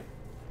memory.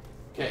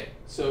 Okay,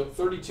 so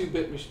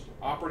 32-bit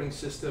operating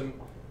system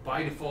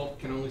by default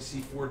can only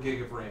see 4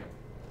 gig of RAM.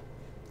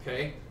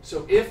 Okay,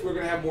 so if we're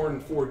going to have more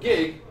than 4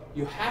 gig,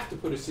 you have to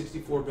put a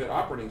 64-bit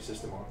operating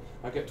system on.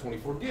 I've got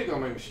 24 gig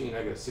on my machine,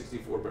 I got a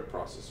 64-bit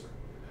processor,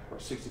 or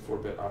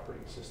 64-bit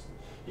operating system.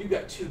 You've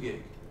got 2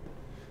 gig.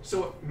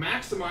 So it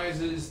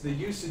maximizes the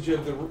usage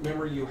of the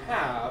memory you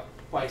have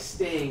by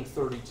staying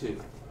 32.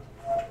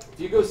 If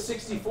you go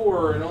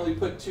 64 and only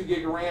put 2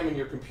 gig of RAM in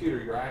your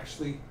computer, you're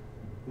actually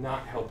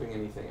not helping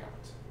anything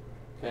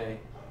out. Okay?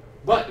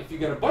 But if you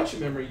got a bunch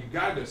of memory, you've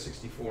got to go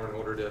 64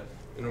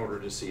 in order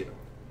to see it.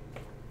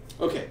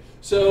 Okay,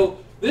 so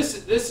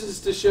this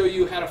is to show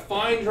you how to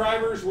find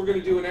drivers. We're going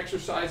to do an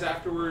exercise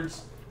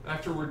afterwards,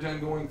 after we're done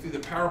going through the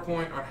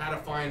PowerPoint, on how to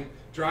find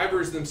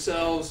drivers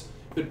themselves.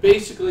 But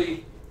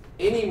basically,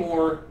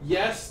 anymore,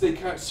 yes,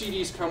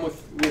 CDs come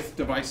with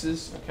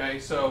devices. Okay,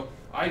 so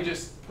I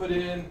just put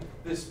in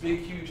this big,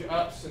 huge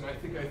ups, and I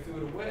think I threw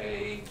it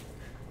away.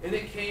 And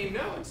it came,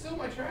 no, it's still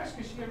my trash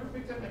because you never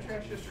picked up my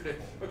trash yesterday.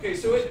 Okay,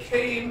 so it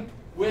came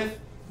with,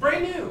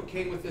 brand new, it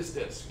came with this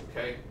disc,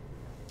 okay?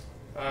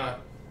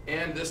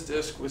 And this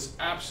disc was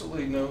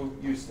absolutely no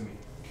use to me,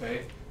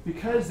 okay?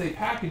 Because they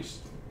packaged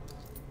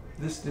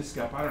this disc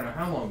up, I don't know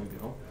how long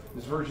ago,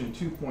 this version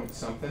 2 point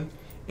something,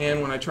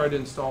 and when I tried to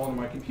install it on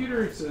my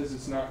computer, it says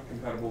it's not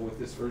compatible with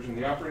this version of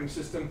the operating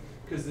system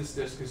because this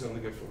disc is only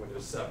good for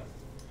Windows 7.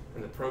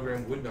 And the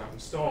program would not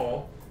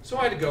install, so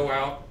I had to go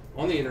out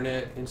on the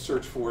internet and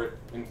search for it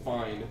and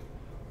find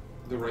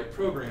the right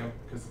program,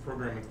 because the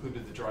program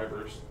included the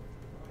drivers,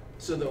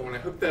 so that when I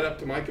hook that up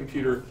to my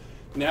computer,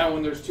 now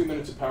when there's 2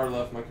 minutes of power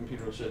left, my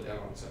computer will shut down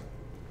on its own.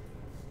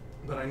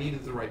 But I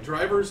needed the right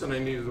drivers and I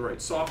needed the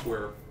right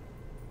software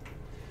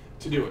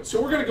to do it.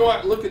 So we're going to go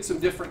out and look at some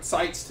different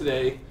sites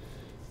today.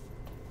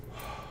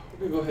 We're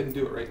going to go ahead and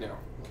do it right now,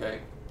 okay?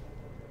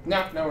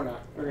 No, we're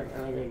not. I'm not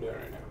going to do it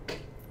right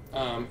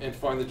now. And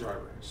find the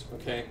drivers,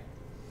 okay?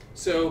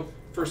 So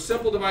for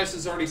simple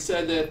devices, I already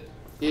said that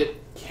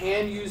it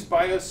can use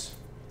BIOS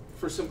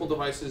for simple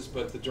devices,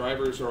 but the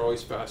drivers are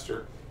always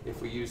faster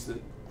if we use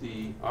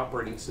the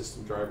operating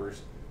system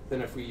drivers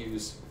than if we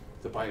use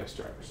the BIOS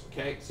drivers,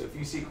 okay? So if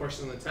you see a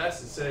question on the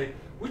test and say,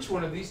 which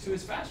one of these two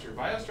is faster,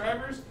 BIOS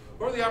drivers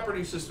or the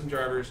operating system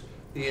drivers?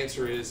 The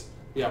answer is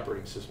the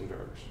operating system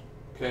drivers,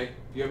 okay?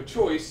 If you have a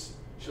choice,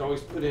 you should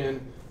always put in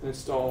and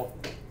install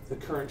the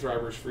current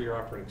drivers for your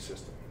operating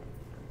system.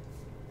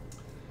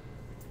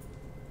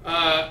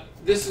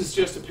 This is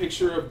just a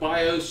picture of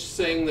BIOS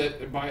saying that,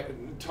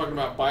 talking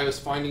about BIOS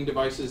finding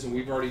devices, and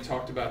we've already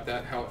talked about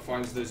that, how it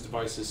finds those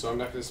devices, so I'm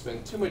not going to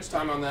spend too much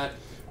time on that.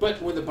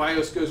 But when the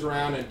BIOS goes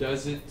around and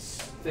does its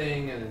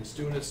thing and it's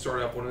doing its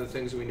startup, one of the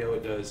things we know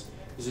it does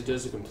is it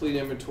does a complete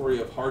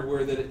inventory of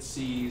hardware that it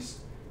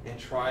sees and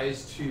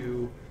tries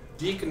to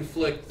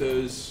deconflict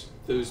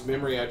those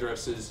memory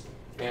addresses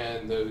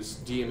and those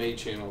DMA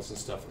channels and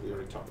stuff that we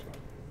already talked about.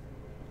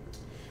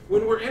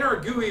 When we're in our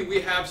GUI,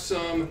 we have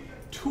some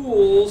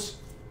tools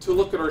to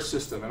look at our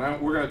system,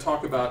 and we're going to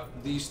talk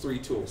about these 3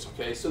 tools.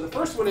 Okay, so the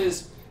first one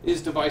is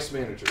Device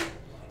Manager,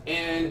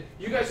 and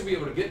you guys will be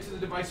able to get to the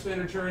Device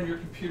Manager in your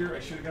computer. I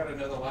should have got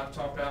another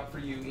laptop out for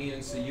you,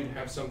 Ian, so you'd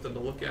have something to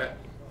look at.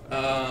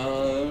 I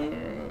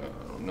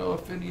don't know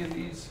if any of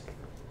these,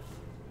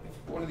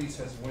 if one of these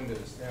has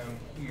Windows down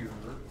here.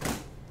 I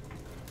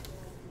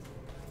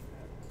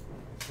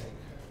think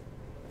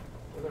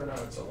whether or not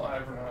it's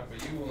alive or not,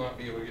 but you will not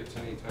be able to get to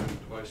any type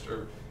of device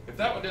driver. If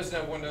that one doesn't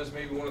have Windows,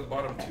 maybe one of the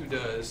bottom 2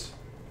 does.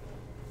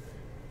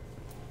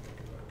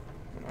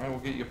 And I will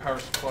get you a power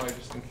supply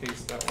just in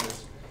case that one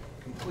is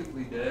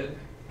completely dead.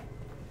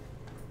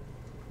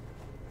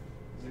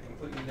 Is it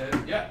completely dead?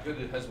 Yeah,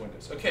 good, it has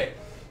Windows. Okay,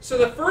 so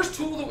the first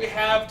tool that we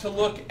have to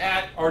look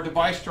at our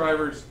device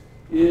drivers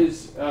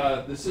is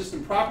the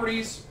system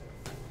properties.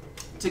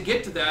 To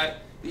get to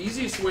that, the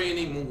easiest way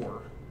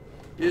anymore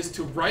is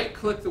to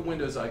right-click the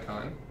Windows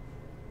icon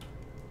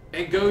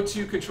and go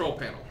to Control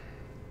Panel,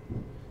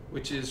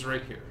 which is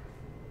right here.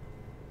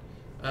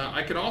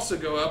 I could also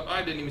go up,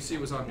 I didn't even see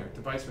it was on here,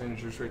 Device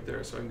Manager is right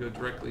there, so I can go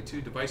directly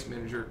to Device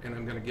Manager and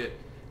I'm going to get,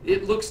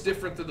 it looks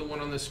different than the one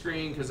on the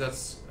screen because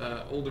that's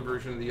an older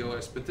version of the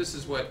OS, but this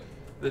is what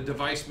the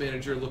Device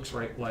Manager looks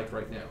like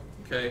right now,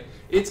 okay?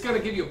 It's going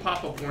to give you a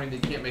pop-up warning that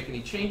you can't make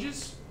any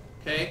changes,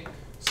 okay?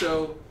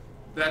 So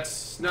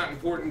that's not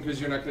important because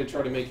you're not going to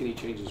try to make any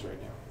changes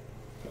right now.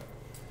 Okay.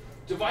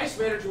 Device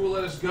Manager will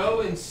let us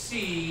go and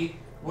see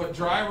what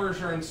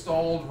drivers are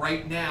installed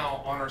right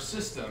now on our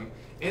system,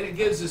 and it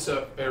gives us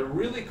a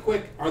really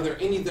quick, are there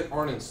any that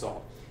aren't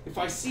installed? If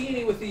I see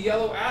any with the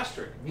yellow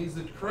asterisk, it means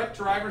the correct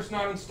driver's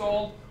not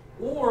installed,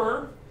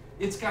 or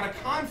it's got a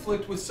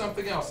conflict with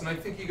something else, and I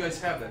think you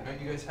guys have that. Don't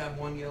you guys have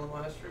one yellow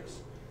asterisk?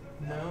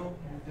 No,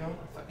 you don't?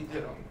 I thought you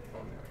did on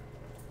there.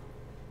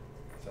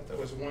 I thought that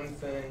was one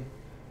thing.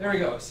 There we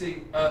go.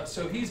 See,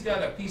 so he's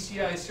got a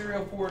PCI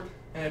serial port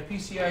and a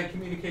PCI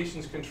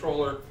communications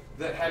controller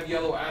that have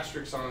yellow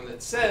asterisks on them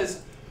that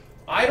says,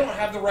 I don't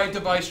have the right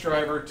device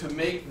driver to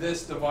make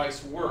this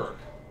device work.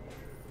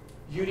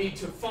 You need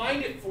to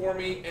find it for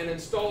me and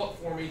install it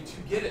for me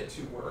to get it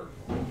to work.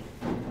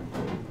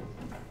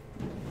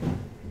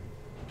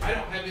 I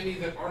don't have any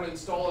that aren't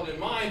installed in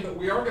mine, but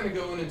we are going to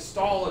go and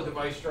install a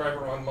device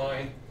driver on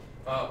mine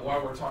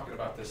while we're talking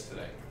about this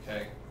today,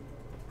 okay?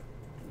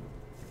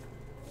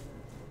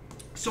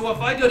 So if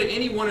I go to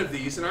any one of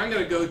these, and I'm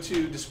going to go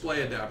to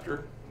display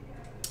adapter,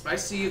 I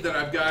see that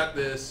I've got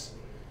this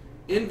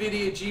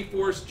NVIDIA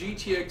GeForce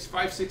GTX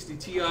 560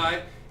 Ti,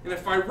 and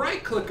if I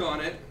right-click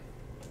on it,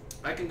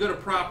 I can go to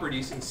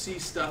properties and see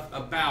stuff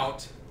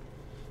about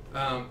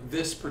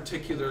this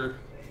particular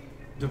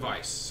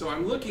device. So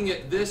I'm looking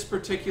at this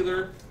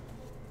particular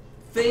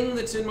thing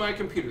that's in my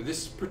computer,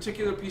 this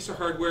particular piece of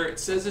hardware. It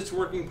says it's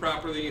working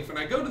properly. If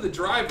I go to the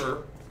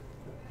driver,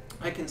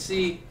 I can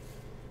see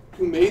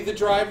who made the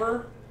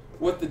driver,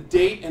 what the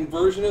date and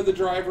version of the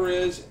driver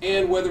is,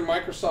 and whether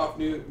Microsoft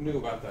knew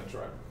about that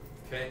driver.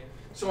 Okay?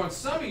 So on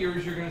some of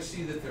yours, you're going to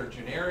see that they're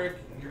generic.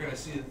 You're going to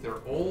see that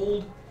they're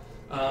old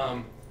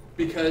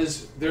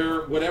because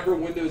they're whatever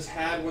Windows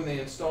had when they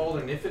installed,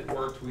 and if it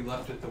worked, we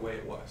left it the way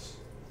it was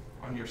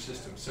on your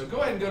system. So go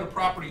ahead and go to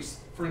properties,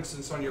 for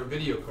instance, on your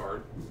video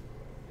card,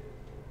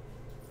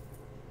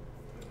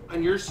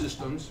 on your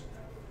systems.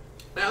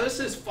 Now this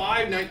is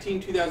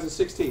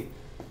 5/19/2016.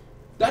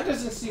 That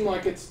doesn't seem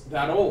like it's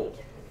that old.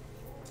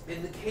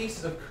 In the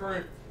case of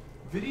current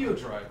video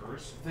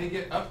drivers, they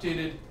get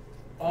updated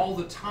all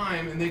the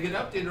time, and they get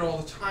updated all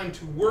the time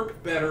to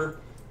work better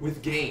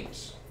with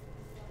games.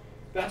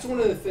 That's one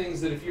of the things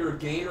that if you're a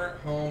gamer at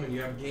home and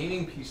you have a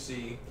gaming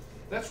PC,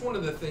 that's one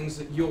of the things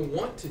that you'll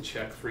want to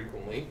check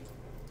frequently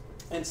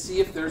and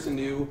see if there's a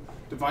new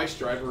device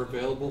driver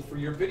available for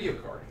your video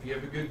card, if you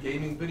have a good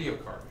gaming video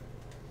card.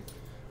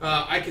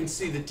 I can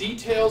see the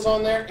details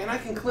on there, and I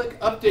can click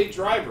Update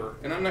Driver.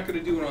 And I'm not going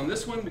to do it on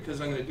this one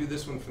because I'm going to do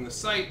this one from the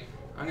site.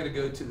 I'm going to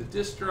go to the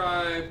disk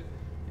drive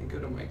and go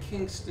to my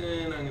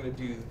Kingston. I'm going to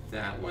do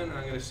that one, and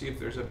I'm going to see if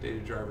there's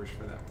updated drivers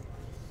for that one.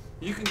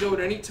 You can go at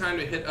any time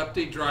to hit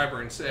Update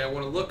Driver and say, I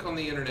want to look on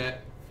the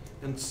internet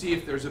and see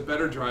if there's a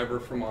better driver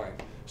for mine.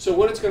 So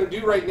what it's going to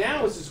do right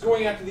now is it's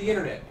going out to the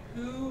internet.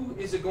 Who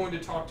is it going to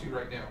talk to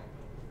right now?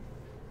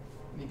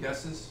 Any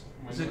guesses?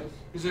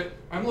 Is it?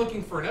 I'm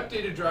looking for an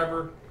updated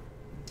driver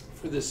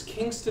for this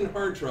Kingston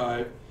hard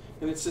drive,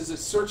 and it says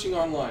it's searching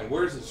online.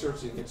 Where is it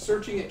searching? It's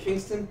searching at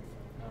Kingston?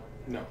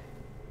 No.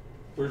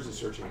 Where's it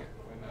searching at?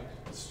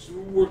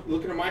 We're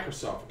looking at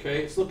Microsoft,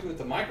 okay? It's looking at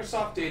the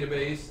Microsoft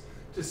database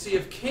to see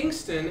if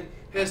Kingston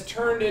has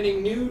turned any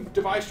new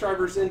device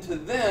drivers into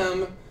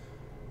them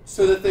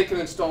so that they can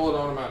install it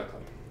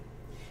automatically.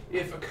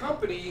 If a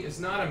company is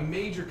not a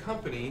major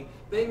company,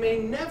 they may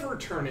never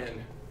turn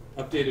in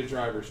updated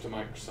drivers to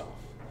Microsoft.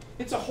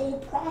 It's a whole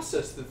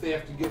process that they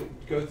have to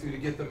go through to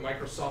get them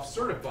Microsoft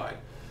certified.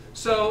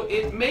 So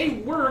it may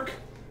work,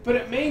 but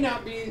it may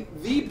not be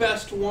the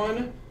best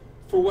one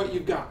for what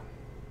you've got.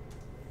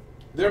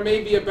 There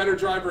may be a better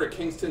driver at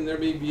Kingston, there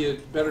may be a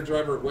better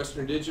driver at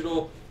Western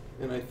Digital,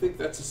 and I think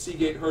that's a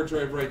Seagate hard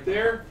drive right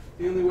there.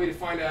 The only way to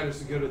find out is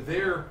to go to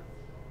their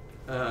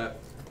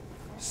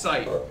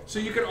site. So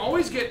you can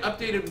always get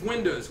updated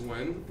Windows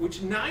one,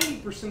 which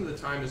 90% of the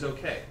time is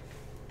okay.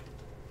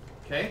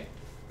 Okay?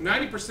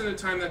 90% of the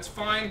time that's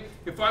fine.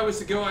 If I was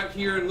to go out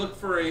here and look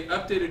for an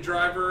updated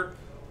driver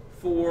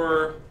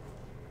for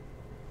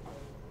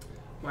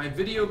my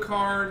video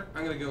card,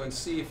 I'm going to go and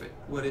see if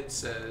what it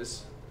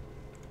says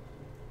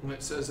when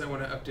it says I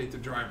want to update the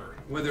driver,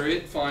 whether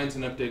it finds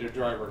an updated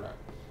driver or not.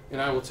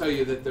 And I will tell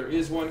you that there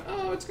is one.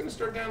 Oh, it's going to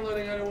start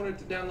downloading. I don't want it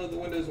to download the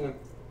Windows one.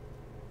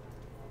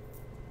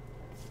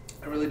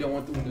 I really don't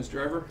want the Windows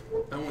driver.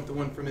 I want the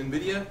one from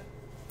NVIDIA.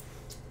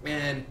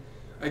 And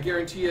I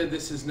guarantee you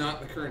this is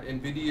not the current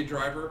NVIDIA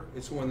driver.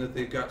 It's one that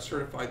they've got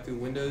certified through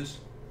Windows.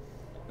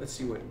 Let's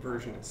see what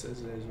version it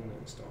says it is when it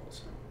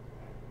installs.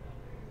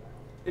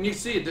 And you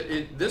see,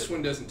 this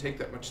one doesn't take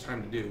that much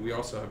time to do. We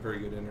also have very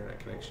good internet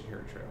connection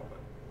here at Trailhead.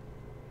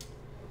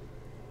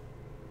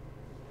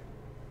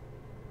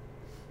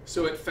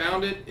 So it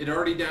found it, it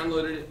already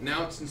downloaded it,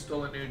 now it's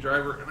installed a new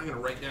driver, and I'm going to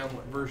write down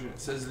what version it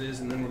says it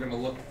is, and then we're going to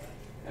look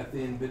at the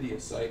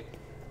NVIDIA site.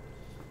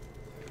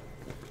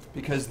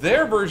 Because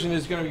their version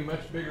is going to be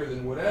much bigger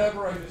than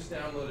whatever I just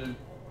downloaded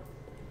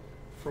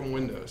from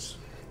Windows.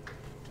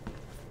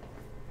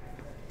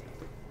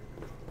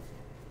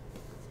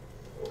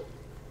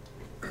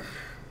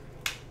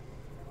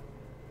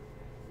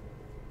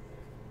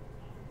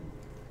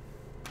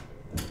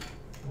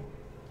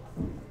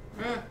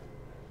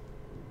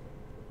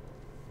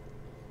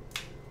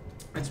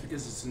 That's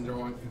because it's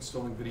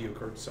installing video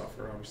card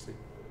software, obviously.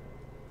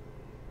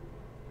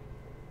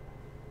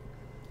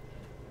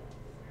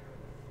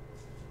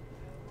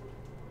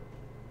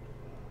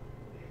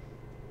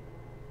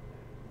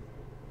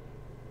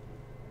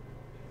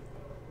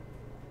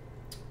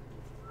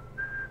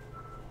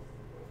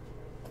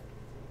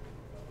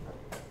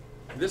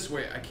 this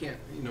way I can't,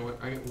 you know what,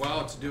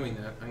 while it's doing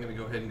that, I'm going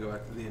to go ahead and go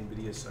out to the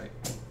NVIDIA site.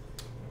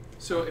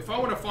 So if I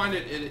want to find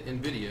it in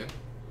NVIDIA,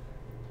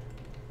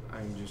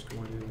 I'm just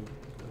going to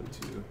go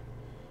to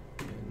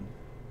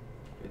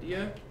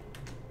NVIDIA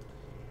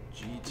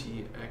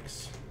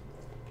GTX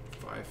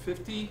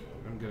 550.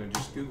 I'm going to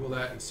just Google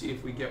that and see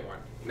if we get one.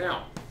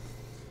 Now,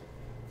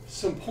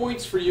 some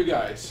points for you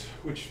guys,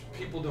 which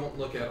people don't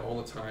look at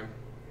all the time.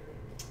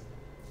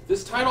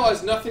 This title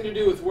has nothing to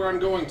do with where I'm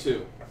going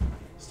to.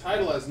 This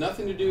title has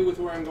nothing to do with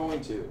where I'm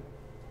going to.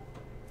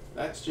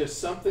 That's just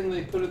something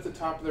they put at the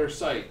top of their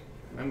site.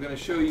 I'm going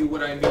to show you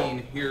what I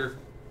mean here.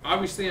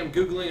 Obviously, I'm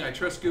Googling. I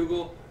trust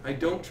Google. I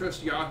don't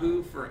trust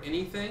Yahoo for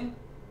anything.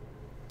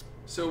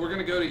 So we're going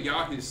to go to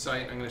Yahoo's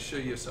site. I'm going to show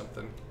you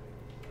something.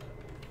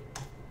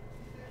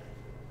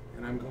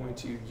 And I'm going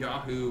to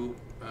Yahoo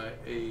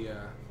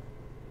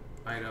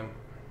item.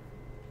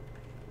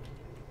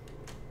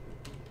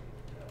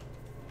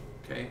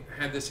 Okay,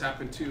 had this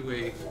happen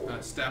to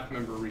a staff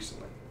member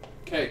recently.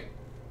 Okay,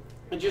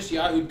 I just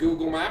Yahooed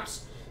Google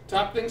Maps.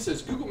 Top thing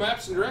says Google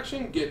Maps and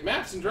direction. Get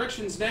maps and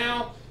directions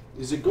now.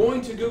 Is it going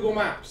to Google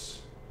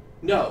Maps?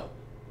 No.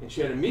 And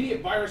she had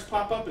immediate virus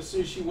pop up as soon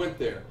as she went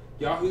there.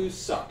 Yahoo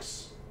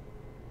sucks.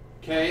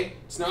 Okay,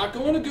 it's not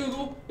going to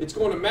Google. It's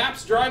going to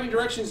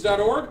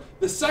mapsdrivingdirections.org.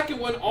 The second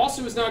one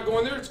also is not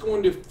going there. It's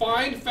going to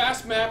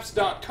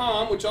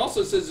findfastmaps.com, which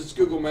also says it's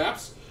Google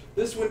Maps.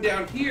 This one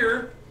down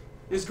here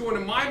is going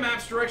to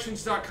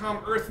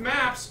mymapsdirections.com Earth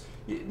Maps.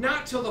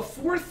 Not till the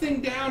fourth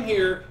thing down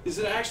here is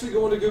it actually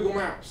going to Google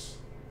Maps.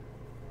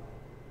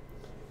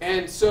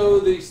 And so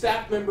the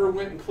staff member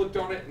went and clicked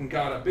on it and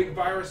got a big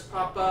virus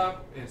pop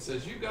up and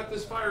says, "You've got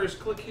this virus,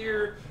 click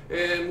here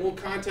and we'll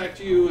contact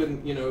you,"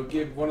 and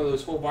give one of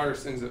those whole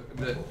virus things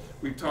that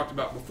we've talked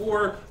about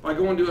before by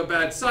going to a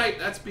bad site.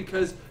 That's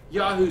because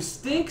Yahoo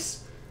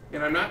stinks,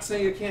 and I'm not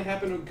saying it can't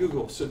happen with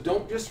Google. So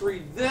don't just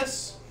read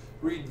this,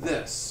 read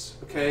this,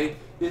 okay?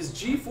 Is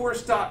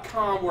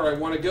GeForce.com where I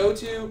want to go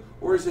to,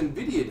 or is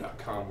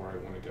NVIDIA.com where I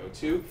want to go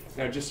to?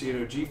 Now, just so you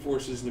know,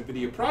 GeForce is an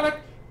NVIDIA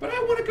product, but I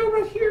want to go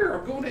right here.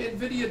 I'm going to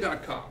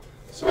NVIDIA.com.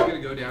 So I'm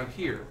going to go down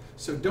here.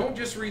 So don't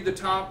just read the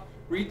top,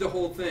 read the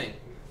whole thing.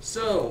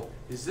 So,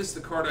 is this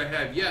the card I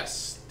have?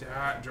 Yes,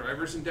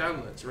 drivers and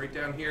downloads, right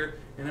down here.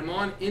 And I'm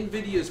on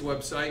NVIDIA's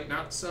website,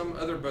 not some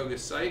other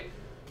bogus site.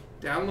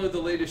 Download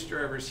the latest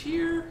drivers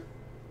here.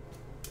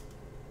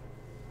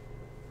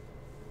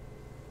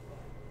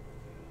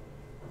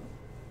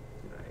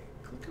 Did I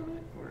click on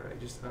it? Or did I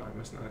just, I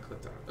must not have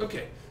clicked on it.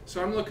 Okay,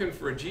 so I'm looking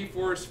for a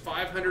GeForce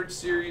 500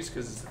 series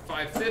because it's the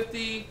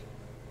 550.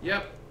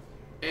 Yep.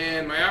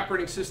 And my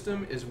operating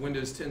system is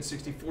Windows 10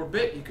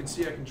 64-bit. You can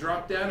see I can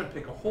drop down and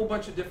pick a whole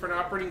bunch of different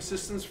operating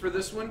systems for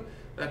this one.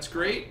 That's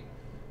great.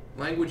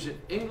 Language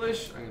in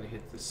English. I'm going to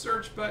hit the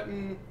search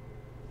button.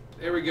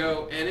 There we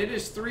go. And it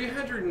is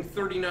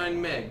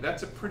 339 meg.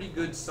 That's a pretty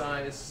good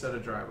size set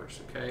of drivers,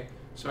 okay?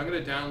 So I'm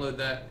going to download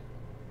that.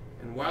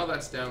 And while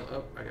that's down,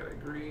 oh, I got to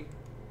agree. And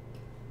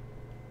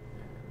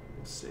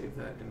we'll save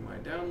that in my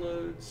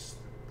downloads.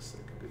 Looks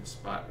like a good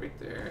spot right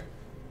there.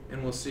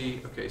 And we'll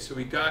see, okay, so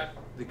we got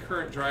the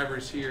current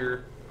drivers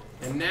here,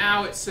 and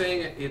now it's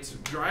saying it's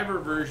driver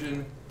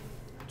version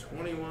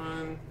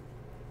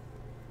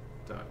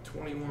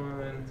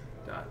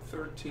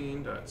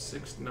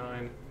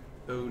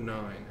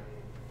 21.21.13.6909,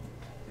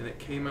 and it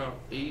came out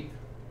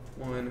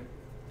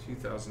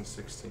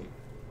 8/1/2016.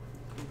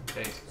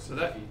 Okay, so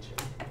that future.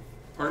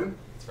 Pardon?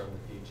 It's from the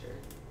future.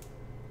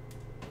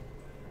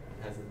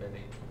 It hasn't been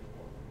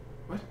 8/24.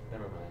 What?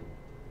 Never mind.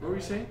 What were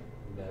you saying?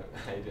 No,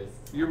 I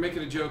just. You're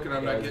making a joke and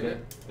I'm not getting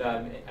it?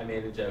 No, I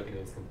made a joke and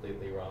it was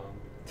completely wrong.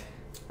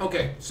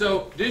 Okay,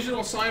 so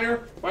digital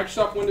signer,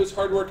 Microsoft Windows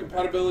hardware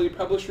compatibility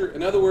publisher.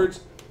 In other words,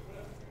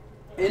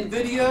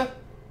 NVIDIA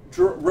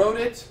wrote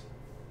it,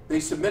 they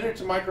submitted it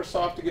to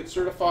Microsoft to get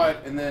certified,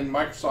 and then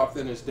Microsoft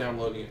then is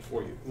downloading it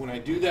for you. When I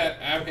do that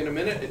in a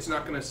minute, it's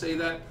not going to say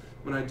that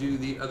when I do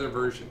the other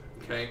version,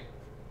 okay?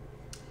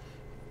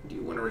 Do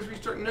you want to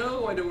restart?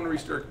 No, I don't want to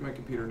restart my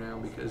computer now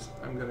because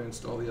I'm going to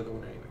install the other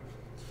one anyway.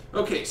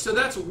 Okay, so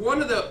that's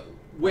one of the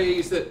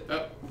ways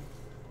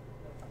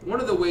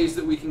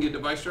that we can get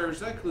device drivers.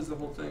 Does that close the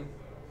whole thing?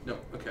 No.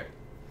 Okay.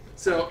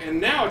 So, and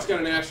now it's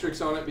got an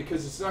asterisk on it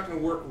because it's not going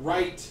to work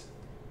right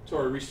until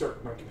I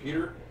restart my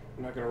computer.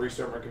 I'm not going to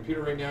restart my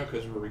computer right now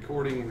because we're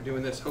recording. We're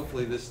doing this.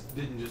 Hopefully, this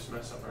didn't just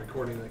mess up my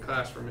recording in the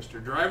class for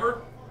Mr.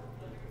 Driver.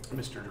 For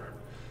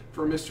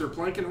Mr.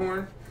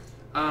 Plankenhorn.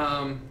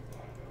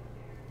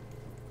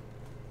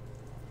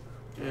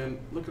 And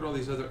look at all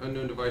these other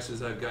unknown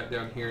devices I've got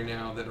down here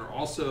now that are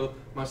also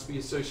must be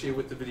associated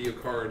with the video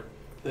card.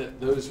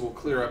 That those will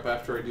clear up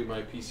after I do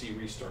my PC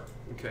restart.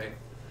 Okay,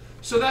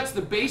 so that's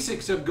the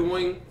basics of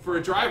going for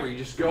a driver. You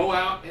just go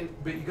out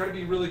but you got to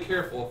be really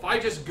careful. If I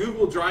just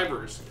Google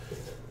drivers,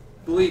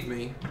 believe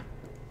me,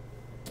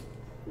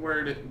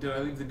 where did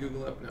I leave the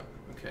Google up? No.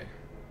 Okay.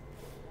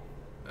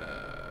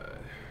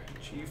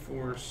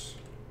 GeForce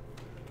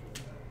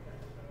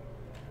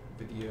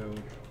video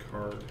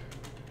card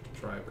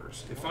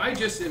drivers. If I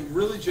just am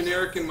really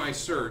generic in my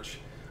search,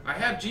 I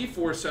have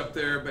GeForce up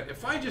there, but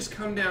if I just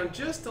come down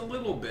just a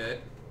little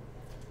bit,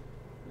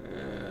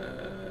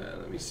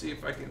 let me see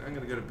if I can. I'm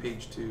going to go to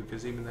page 2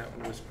 because even that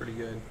one was pretty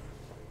good.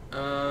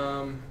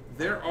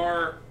 There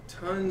are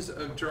tons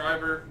of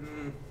driver.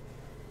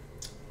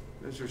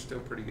 Those are still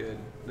pretty good.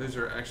 Those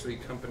are actually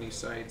company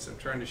sites. I'm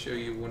trying to show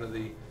you one of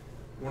the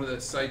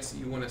sites that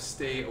you want to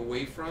stay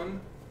away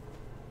from.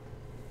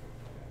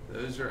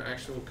 Those are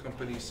actual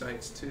company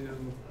sites too.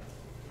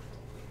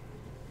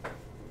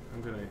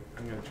 I'm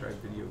gonna try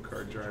video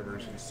card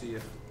drivers and see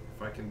if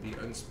I can be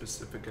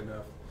unspecific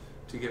enough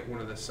to get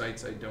one of the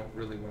sites I don't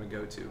really want to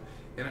go to.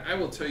 And I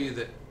will tell you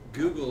that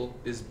Google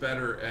is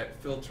better at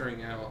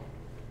filtering out.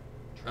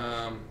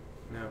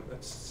 No,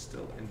 that's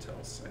still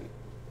Intel's site.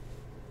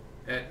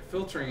 At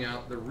filtering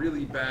out the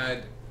really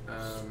bad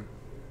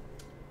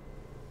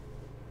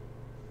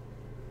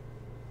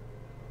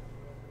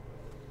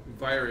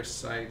virus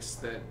sites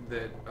that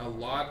a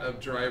lot of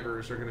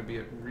drivers are going to be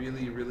at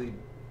really, really,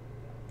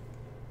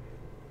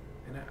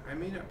 and I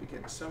may not be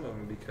getting some of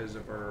them because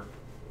of our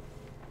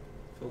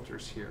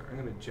filters here. I'm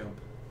going to jump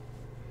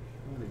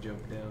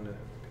down to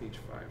page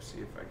 5, see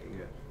if I can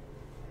get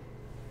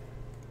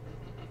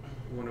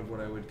one of what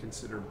I would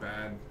consider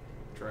bad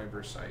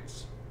driver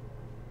sites.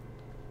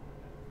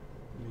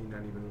 It may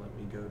not even let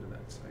me go to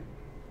that site.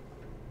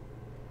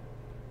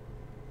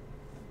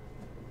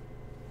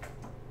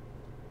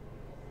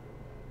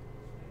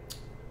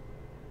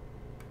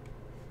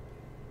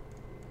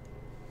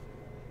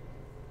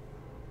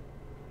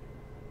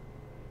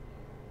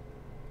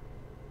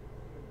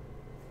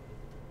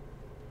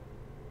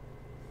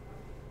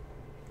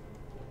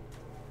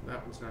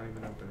 That one's not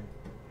even opening.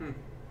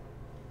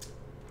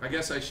 I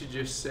guess I should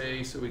just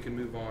say, so we can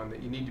move on,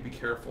 that you need to be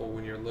careful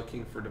when you're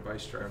looking for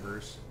device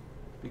drivers,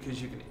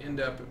 because you can end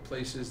up at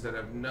places that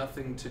have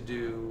nothing to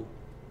do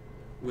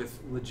with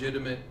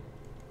legitimate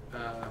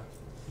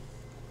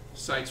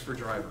sites for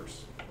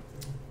drivers.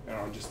 And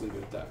I'll just leave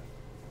it at that.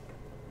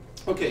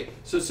 Okay,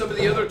 so some of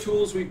the other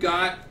tools we've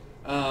got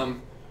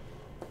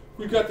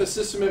the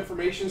system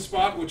information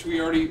spot, which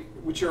you already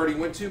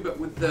went to, but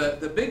with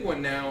the big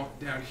one now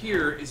down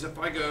here is if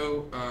I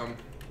go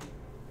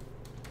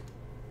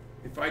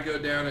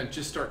down and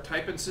just start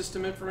typing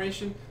system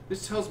information,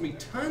 this tells me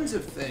tons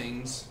of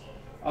things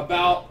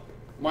about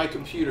my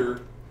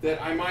computer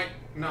that I might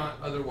not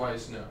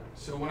otherwise know.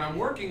 So when I'm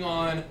working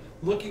on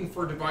looking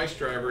for device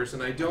drivers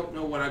and I don't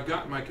know what I've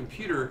got in my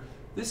computer,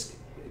 this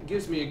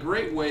gives me a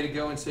great way to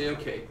go and say,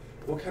 okay,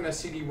 what kind of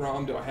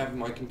CD-ROM do I have in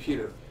my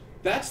computer?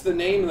 That's the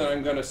name that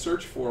I'm going to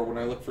search for when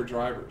I look for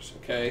drivers,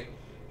 okay?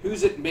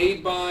 Who's it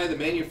made by, the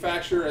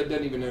manufacturer? I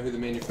don't even know who the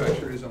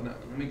manufacturer is on that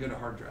one. Let me go to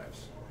hard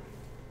drives.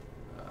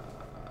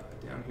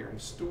 Down here in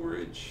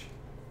storage.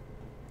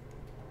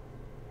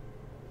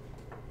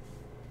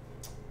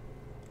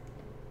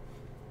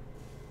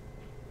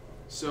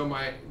 So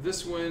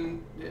this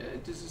one,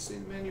 does it say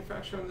the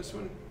manufacturer on this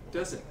one?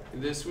 Doesn't.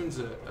 This one's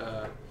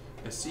a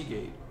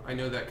Seagate. I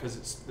know that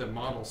because the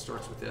model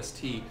starts with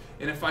ST.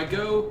 And if I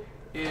go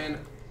and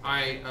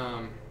I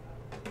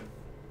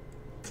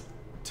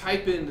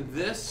type in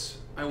this,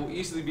 I will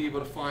easily be able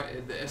to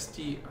find the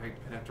ST. I'd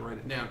have to write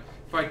it down.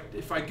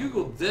 If I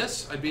Googled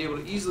this, I'd be able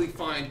to easily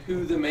find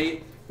who the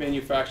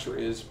manufacturer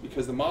is,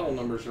 because the model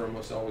numbers are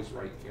almost always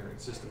right here in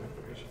system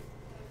information.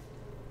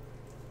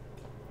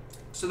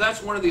 So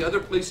that's one of the other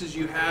places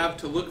you have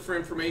to look for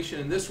information,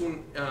 and this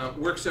one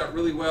works out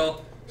really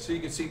well. So you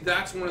can see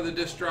that's one of the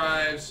disk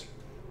drives.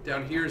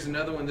 Down here is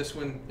another one. This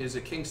one is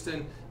a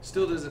Kingston.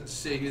 Still doesn't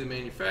say who the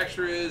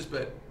manufacturer is,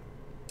 but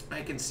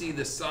I can see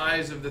the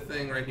size of the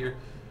thing right here.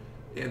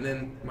 And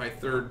then my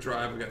third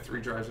drive, I've got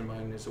 3 drives in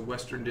mine, is a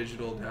Western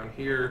Digital down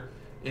here,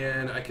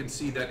 and I can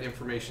see that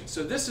information.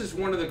 So this is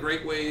one of the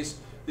great ways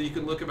that you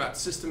can look about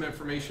system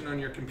information on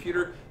your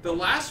computer. The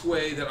last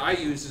way that I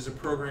use is a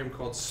program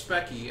called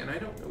Speccy, and I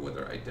don't know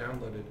whether I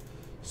downloaded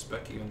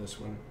Speccy on this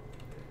one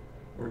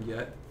or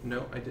yet.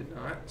 No, I did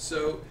not.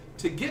 So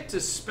to get to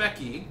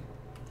Speccy,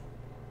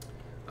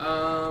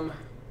 I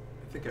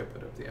think I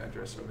put up the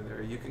address over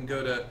there. You can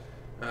go to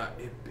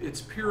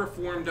it's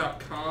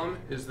puriform.com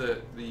is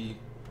the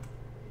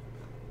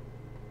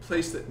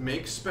place that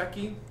makes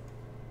Speccy.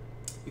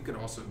 You can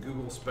also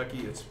Google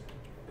Speccy. It's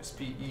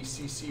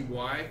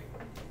S-P-E-C-C-Y.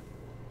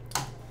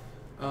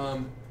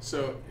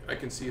 So I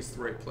can see it's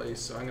the right place.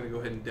 So I'm going to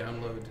go ahead and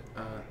download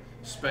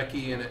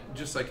Speccy, and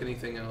just like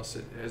anything else,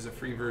 it has a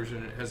free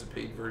version. It has a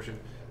paid version.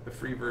 The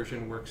free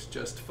version works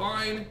just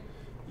fine.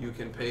 You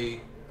can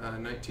pay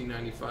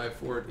 $19.95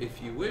 for it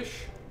if you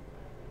wish.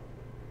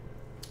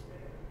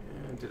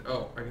 And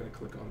oh, I gotta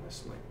click on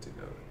this link to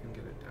go and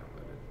get it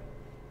downloaded.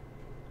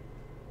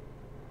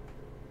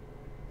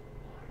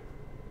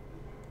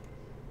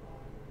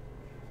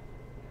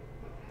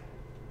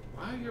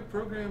 While your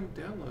program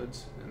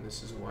downloads, and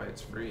this is why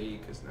it's free,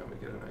 because now we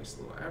get a nice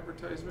little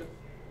advertisement.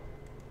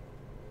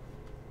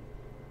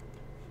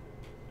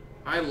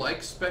 I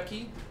like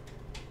Speccy.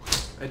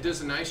 It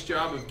does a nice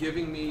job of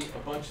giving me a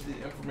bunch of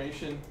the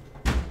information.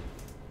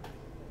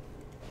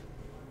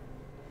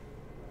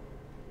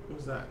 What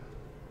was that?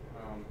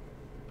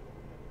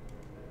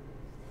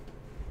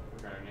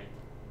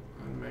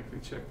 automatically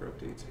check for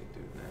updates. Hate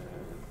doing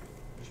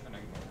that. Just gonna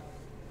ignore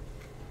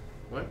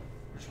it. What?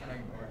 Just gonna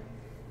ignore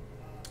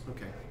it.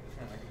 Okay.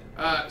 Just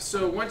gonna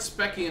So once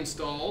Speccy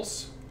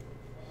installs,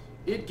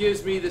 it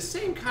gives me the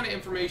same kind of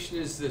information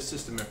as the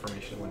system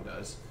information one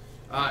does.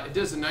 It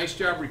does a nice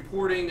job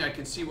reporting. I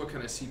can see what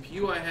kind of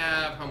CPU I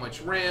have, how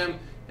much RAM,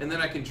 and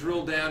then I can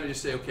drill down and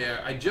just say, okay,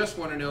 I just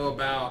want to know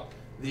about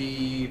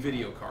the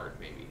video card,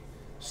 maybe.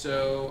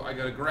 So I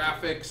go to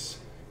graphics,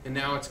 and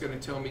now it's going to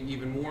tell me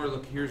even more.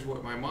 Look, here's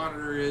what my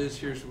monitor is,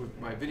 here's what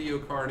my video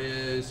card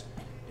is,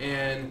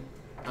 and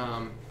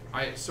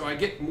so I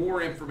get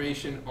more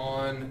information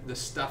on the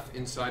stuff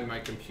inside my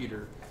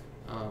computer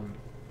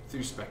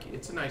through Speccy.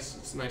 It's a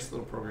nice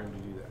little program to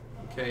do that.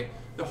 Okay.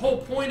 The whole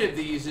point of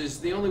these is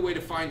the only way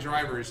to find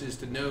drivers is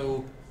to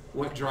know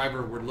what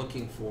driver we're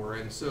looking for,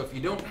 and so if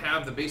you don't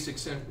have the basic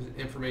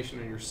information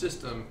in your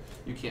system,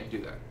 you can't do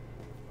that.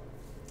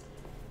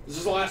 This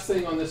is the last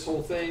thing on this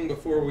whole thing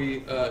before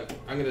I'm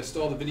going to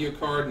install the video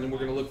card, and then we're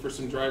going to look for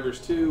some drivers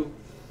too.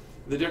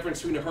 The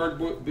difference between a hard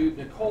boot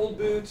and a cold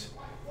boot.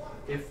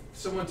 If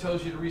someone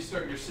tells you to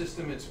restart your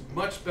system, it's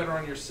much better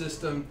on your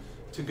system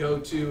to go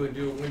to and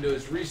do a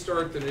Windows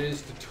restart than it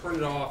is to turn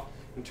it off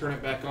and turn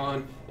it back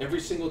on. Every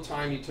single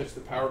time you touch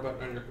the power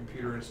button on your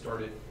computer and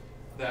start it,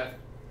 that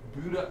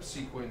boot up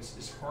sequence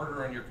is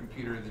harder on your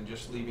computer than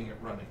just leaving it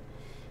running.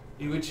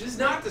 Which is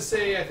not to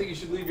say I think you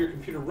should leave your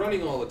computer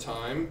running all the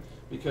time,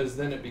 because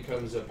then it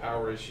becomes a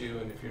power issue,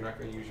 and if you're not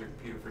going to use your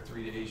computer for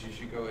 3 days, you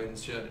should go ahead and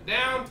shut it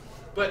down.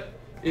 But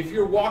if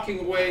you're walking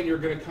away and you're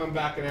going to come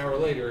back an hour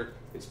later,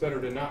 it's better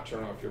to not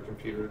turn off your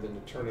computer than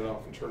to turn it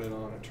off and turn it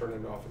on and turn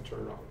it off and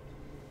turn it on.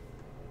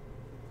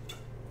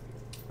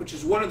 Which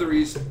is one of the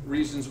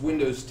reasons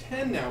Windows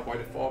 10 now by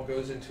default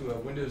goes into a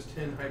Windows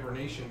 10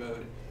 hibernation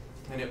mode,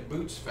 and it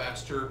boots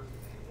faster.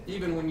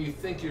 Even when you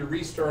think you're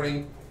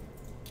restarting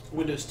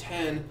Windows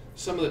 10,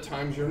 some of the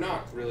times you're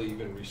not really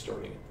even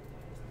restarting it.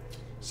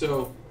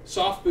 So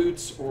soft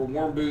boots or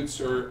warm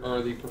boots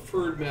are the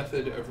preferred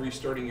method of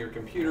restarting your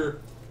computer,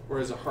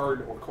 whereas a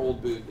hard or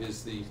cold boot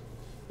is the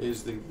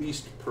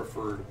least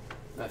preferred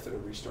method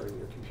of restarting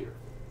your computer.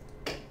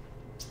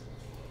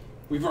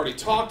 We've already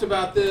talked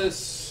about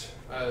this.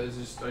 I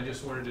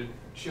just wanted to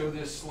show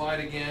this slide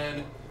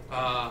again.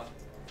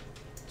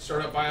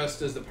 Startup BIOS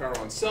does the power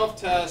on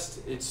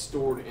self-test. It's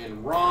stored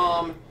in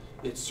ROM.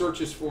 It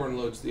searches for and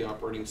loads the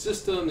operating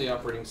system. The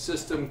operating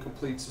system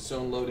completes its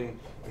own loading,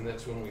 and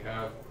that's when we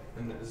have,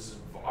 and this is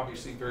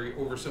obviously very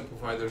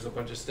oversimplified. There's a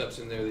bunch of steps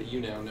in there that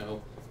you now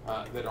know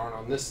that aren't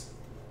on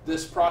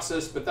this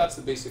process, but that's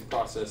the basic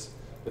process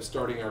of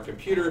starting our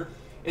computer.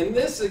 And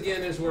this,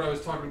 again, is what I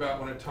was talking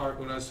about when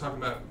I was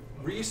talking about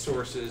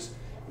resources.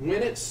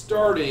 When it's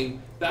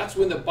starting, that's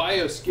when the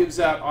BIOS gives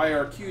out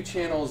IRQ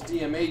channels,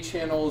 DMA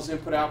channels,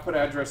 input-output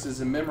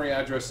addresses, and memory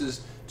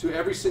addresses to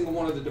every single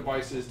one of the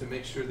devices to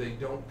make sure they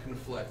don't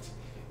conflict.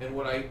 And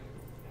what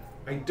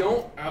I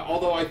don't,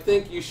 although I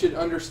think you should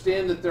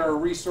understand that there are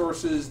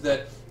resources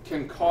that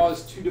can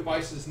cause two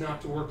devices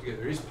not to work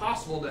together. It's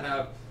possible to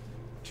have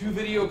two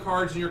video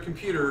cards in your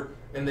computer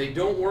and they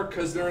don't work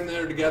because they're in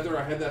there together.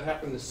 I had that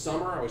happen this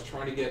summer. I was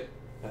trying to get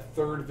a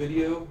third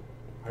video.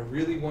 I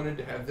really wanted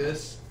to have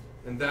this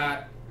and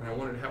that, and I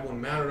wanted to have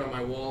one mounted on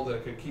my wall that I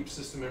could keep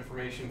system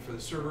information for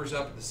the servers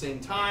up at the same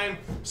time,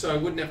 so I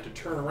wouldn't have to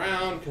turn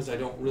around because I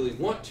don't really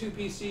want two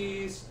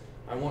PCs.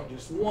 I want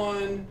just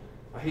one.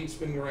 I hate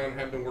spinning around and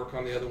having to work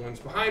on the other ones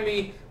behind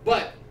me,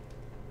 but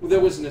there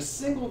wasn't a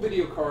single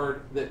video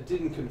card that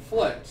didn't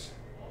conflict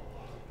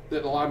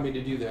that allowed me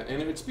to do that,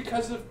 and it's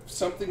because of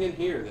something in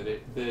here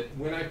that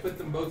when I put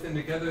them both in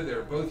together, they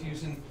were both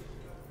using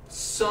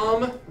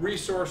some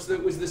resource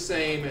that was the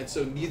same, and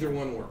so neither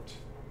one worked.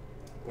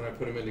 When I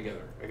put them in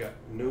together, I got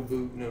no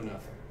boot, no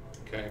nothing.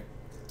 Okay.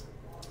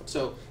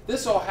 So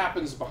this all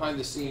happens behind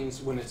the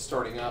scenes when it's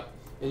starting up,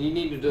 and you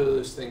need to do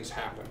those things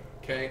happen.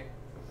 Okay.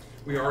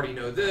 We already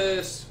know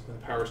this. When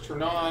the power's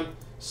turned on,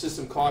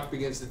 system clock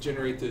begins to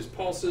generate those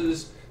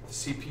pulses. The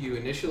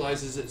CPU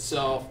initializes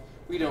itself.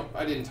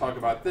 I didn't talk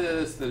about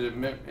this, that it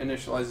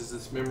initializes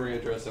this memory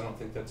address. I don't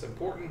think that's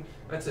important.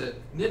 That's a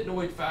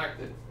nitnoid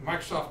fact that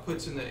Microsoft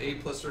puts in the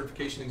A+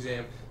 certification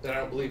exam that I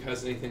don't believe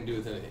has anything to do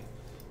with anything.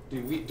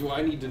 Do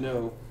I need to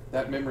know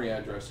that memory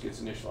address gets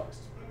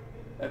initialized?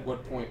 At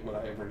what point would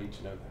I ever need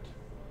to know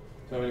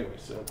that? So anyway,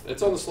 so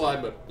it's on the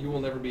slide, but you will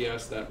never be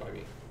asked that by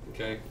me,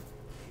 okay?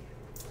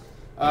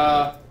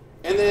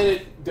 And then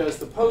it does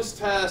the post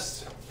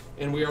test,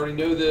 and we already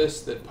know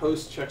this, that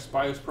post checks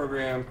BIOS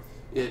program,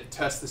 it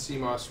tests the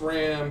CMOS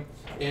RAM,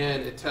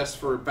 and it tests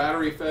for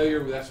battery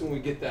failure. That's when we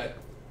get that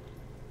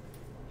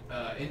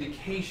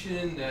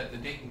indication that the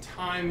date and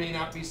time may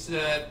not be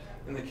set.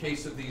 In the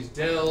case of these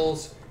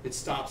Dells, it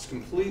stops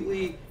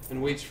completely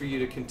and waits for you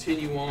to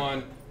continue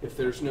on if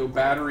there's no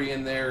battery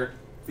in there,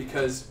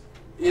 because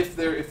if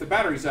the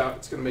battery's out,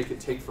 it's going to make it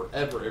take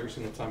forever every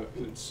single time it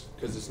boots,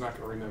 because it's not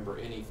going to remember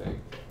anything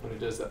when it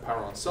does that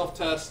power on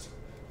self-test.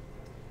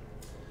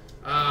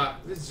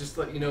 This is just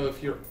to let you know,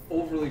 if you're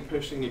overly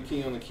pushing a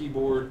key on the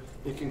keyboard,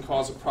 it can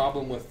cause a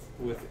problem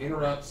with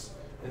interrupts.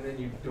 and then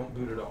you don't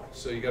boot at all.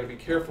 So you got to be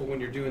careful when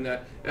you're doing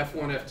that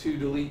F1, F2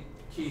 delete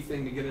key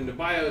thing to get into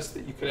BIOS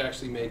that you could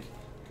actually make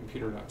the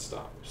computer not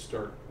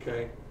start,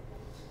 okay?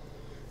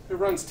 It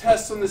runs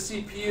tests on the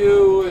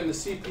CPU, and the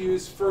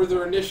CPUs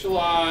further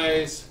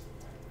initialize.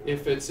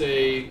 If it's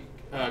a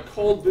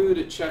cold boot,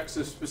 it checks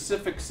a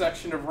specific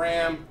section of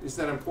RAM. Is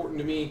that important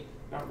to me?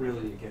 Not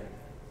really, again.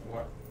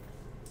 What?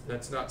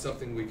 That's not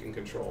something we can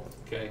control,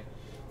 okay?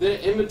 Then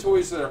it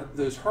inventories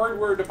those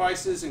hardware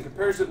devices and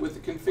compares it with the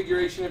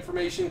configuration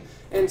information.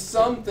 And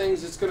some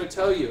things it's going to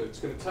tell you. It's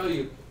going to tell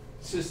you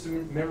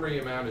system memory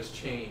amount has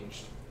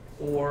changed,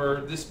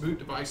 or this boot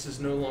device is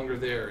no longer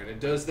there. And it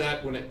does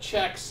that when it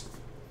checks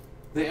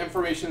the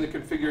information, the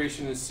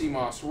configuration is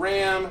CMOS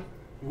RAM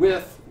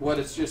with what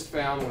it's just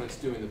found when it's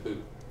doing the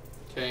boot,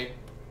 okay?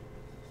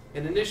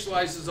 It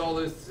initializes all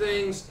those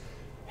things,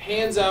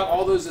 hands out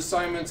all those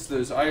assignments,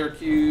 those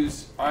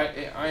IRQs,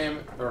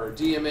 or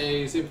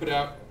DMAs, input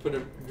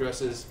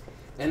addresses,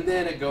 and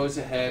then it goes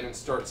ahead and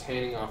starts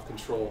handing off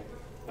control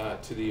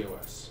to the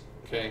OS,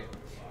 okay?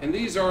 And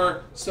these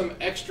are some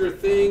extra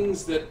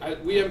things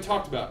that we haven't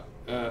talked about.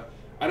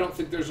 I don't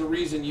think there's a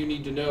reason you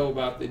need to know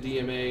about the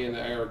DMA and the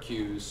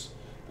IRQs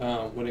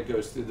when it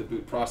goes through the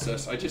boot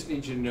process. I just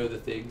need you to know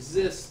that they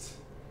exist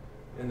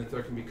and that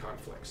there can be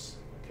conflicts,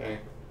 okay?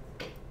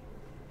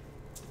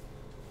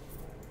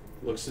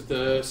 Looks at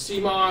the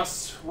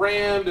CMOS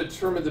RAM to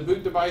determine the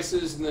boot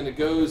devices, and then it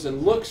goes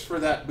and looks for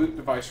that boot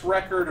device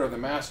record or the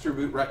master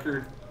boot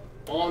record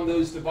on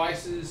those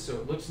devices. So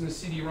it looks in the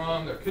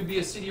CD-ROM. There could be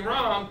a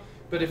CD-ROM,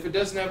 but if it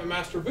doesn't have a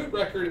master boot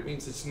record, it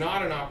means it's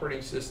not an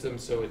operating system,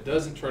 so it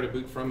doesn't try to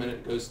boot from it.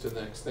 It goes to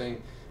the next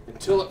thing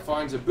until it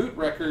finds a boot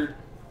record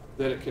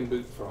that it can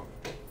boot from.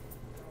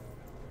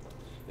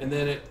 And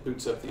then it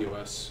boots up the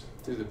OS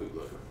through the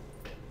bootloader.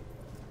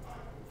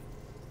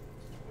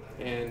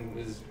 And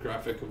this is a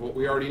graphic of what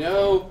we already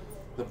know.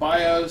 The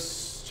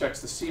BIOS checks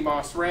the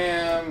CMOS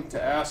RAM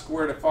to ask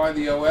where to find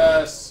the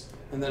OS,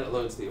 and then it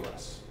loads the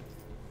OS.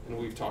 And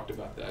we've talked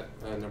about that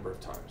a number of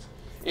times.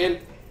 And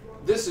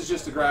this is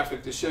just a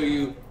graphic to show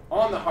you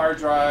on the hard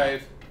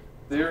drive,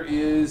 there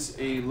is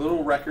a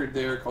little record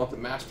there called the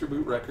master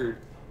boot record,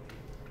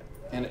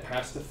 and it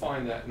has to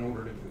find that in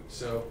order to boot.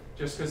 So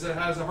just because it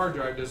has a hard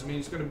drive doesn't mean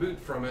it's going to boot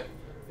from it.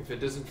 If it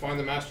doesn't find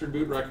the master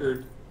boot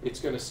record, it's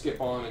going to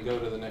skip on and go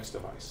to the next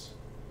device.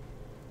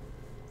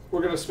 We're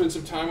going to spend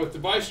some time with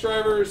device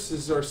drivers. This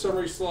is our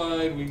summary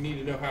slide. We need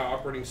to know how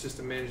operating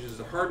system manages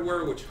the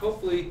hardware, which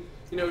hopefully,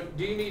 do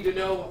you need to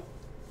know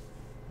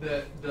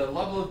the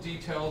level of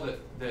detail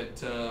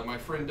that my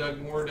friend Doug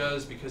Moore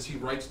does because he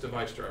writes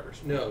device drivers?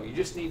 No, you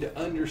just need to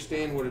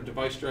understand what a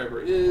device driver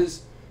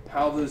is,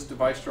 how those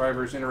device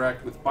drivers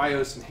interact with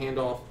BIOS and hand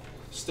off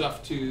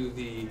stuff to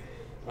the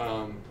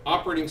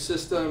operating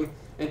system.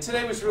 And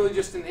today was really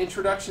just an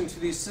introduction to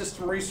these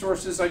system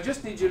resources. I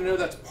just need you to know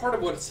that's part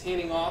of what it's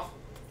handing off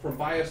from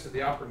BIOS to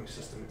the operating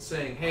system. It's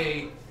saying,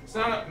 hey, it's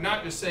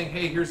not just saying,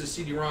 hey, here's a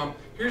CD-ROM,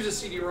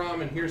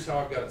 and here's how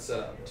I've got it set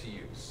up to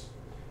use.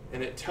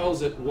 And it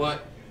tells it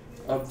what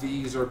of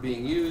these are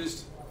being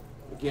used.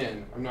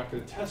 Again, I'm not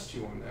going to test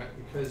you on that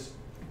because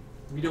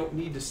we don't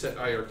need to set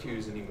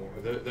IRQs anymore.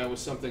 That was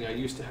something I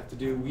used to have to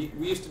do. We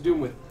used to do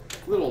them with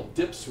little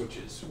dip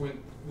switches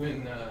when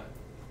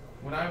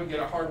I would get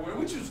a hardware,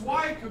 which is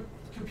why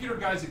computer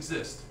guys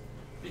exist.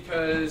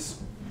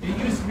 Because it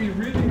used to be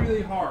really,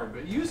 really hard.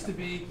 But it used to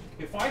be,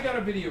 if I got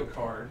a video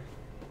card,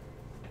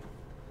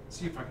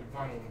 see if I can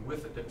find one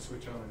with a dip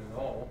switch on it at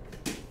all,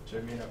 which I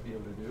may not be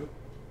able to do.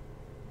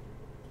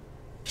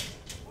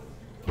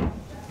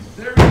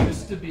 There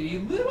used to be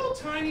little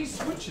tiny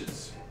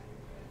switches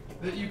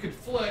that you could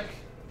flick,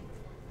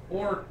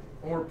 or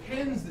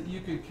pins that you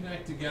could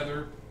connect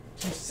together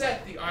to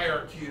set the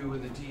IRQ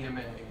and the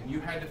DMA, and you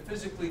had to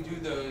physically do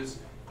those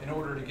in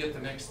order to get the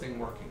next thing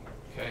working,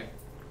 okay?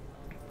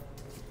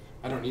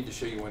 I don't need to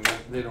show you when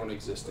they don't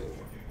exist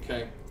anymore,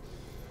 okay?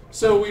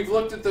 So we've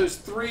looked at those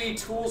three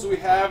tools we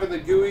have in the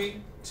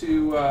GUI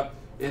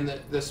in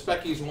the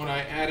Specky's one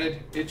I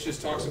added. It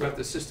just talks about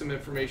the system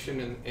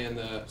information and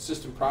the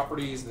system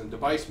properties and the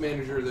device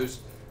manager,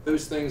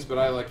 those things, but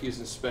I like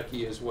using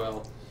Specky as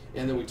well.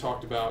 And then we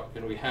talked about,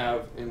 and we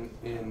have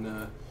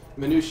in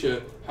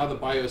minutia, how the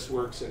BIOS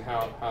works and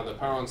how the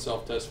power on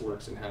self-test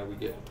works and how we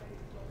get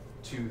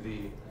to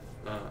the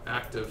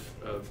act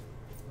of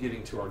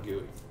getting to our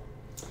GUI.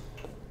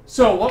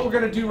 So what we're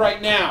going to do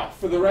right now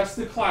for the rest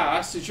of the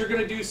class is you're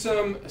going to do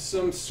some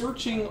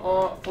searching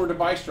for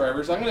device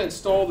drivers. I'm going to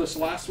install this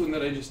last one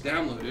that I just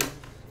downloaded,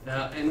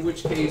 in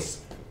which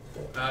case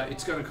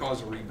it's going to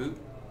cause a reboot.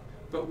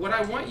 But what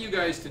I want you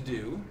guys to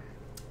do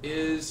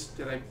is,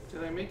 did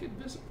I make it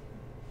visible?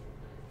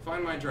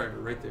 Find my driver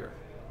right there.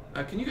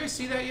 Can you guys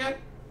see that yet?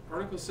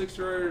 Article 6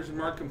 drivers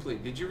marked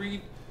complete. Did you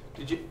read?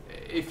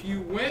 If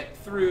you went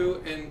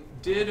through and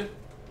did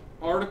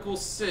Article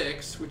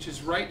 6, which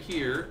is right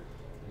here,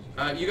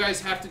 you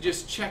guys have to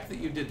just check that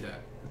you did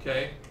that.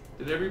 Okay?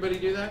 Did everybody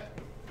do that?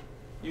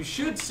 You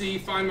should see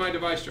Find My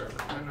Device Driver.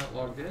 I'm not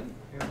logged in.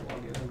 I gotta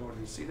log in in order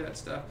to see that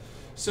stuff.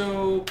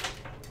 So,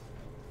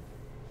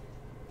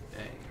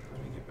 dang.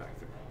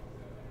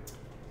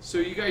 So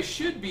you guys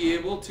should be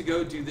able to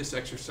go do this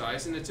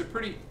exercise, and it's a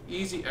pretty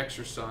easy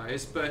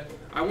exercise, but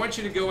I want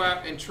you to go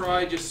out and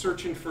try just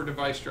searching for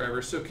device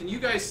drivers. So can you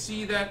guys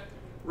see that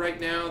right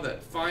now,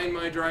 that Find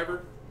My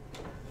Driver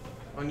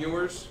on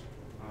yours?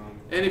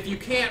 And if you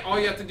can't, all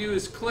you have to do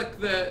is click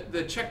the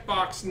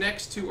checkbox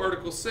next to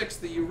Article 6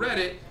 that you read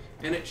it,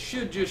 and it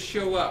should just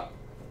show up.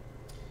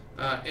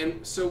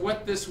 And so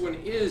what this one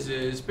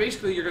is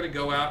basically you're going to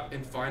go out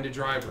and find a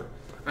driver.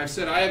 I've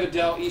said I have a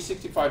Dell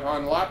E65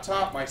 on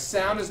laptop. My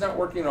sound is not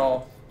working at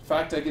all. In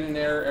fact, I get an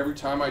error every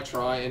time I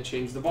try and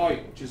change the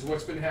volume, which is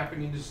what's been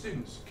happening to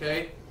students,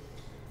 okay?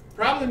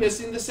 Probably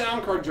missing the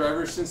sound card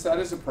driver, since that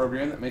is a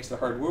program that makes the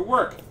hardware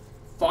work.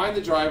 Find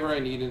the driver I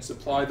need and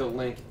supply the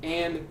link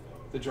and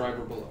the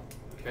driver below.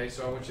 Okay,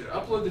 so I want you to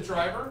upload the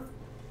driver.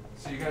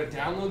 So you got to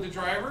download the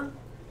driver,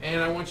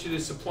 and I want you to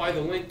supply the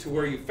link to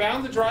where you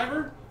found the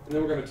driver, and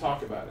then we're going to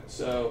talk about it.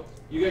 So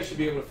you guys should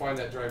be able to find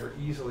that driver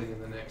easily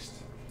in the next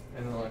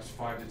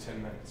 5 to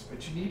 10 minutes.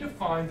 But you need to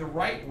find the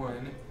right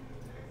one.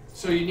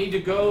 So you need to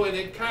go, and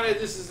it kind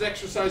of, this is an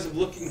exercise of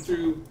looking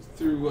through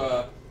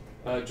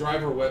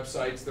driver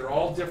websites. They're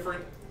all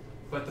different,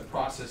 but the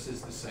process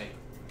is the same.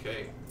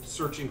 Okay,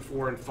 searching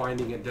for and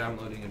finding and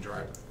downloading a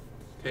driver.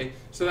 Okay,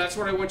 so that's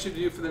what I want you to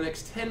do for the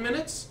next 10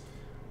 minutes.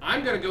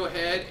 I'm going to go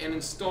ahead and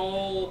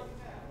install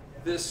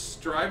this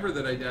driver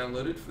that I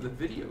downloaded for the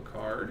video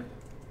card.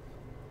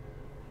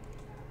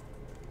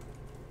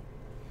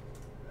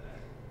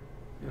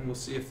 And we'll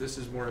see if this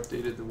is more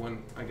updated than the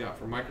one I got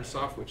from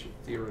Microsoft, which it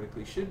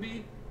theoretically should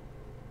be.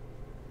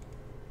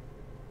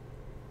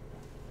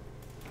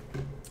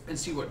 And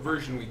see what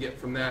version we get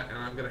from that. And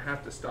I'm going to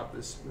have to stop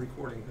this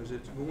recording because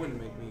it's going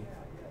to make me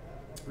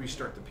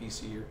restart the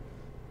PC here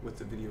with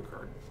the video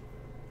card.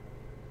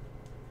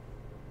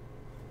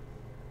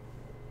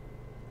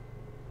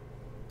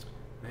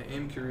 I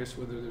am curious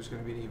whether there's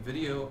going to be any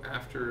video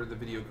after the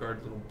video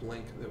card little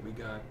blink that we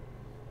got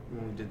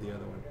when we did the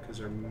other one, because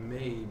there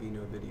may be no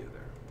video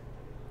there.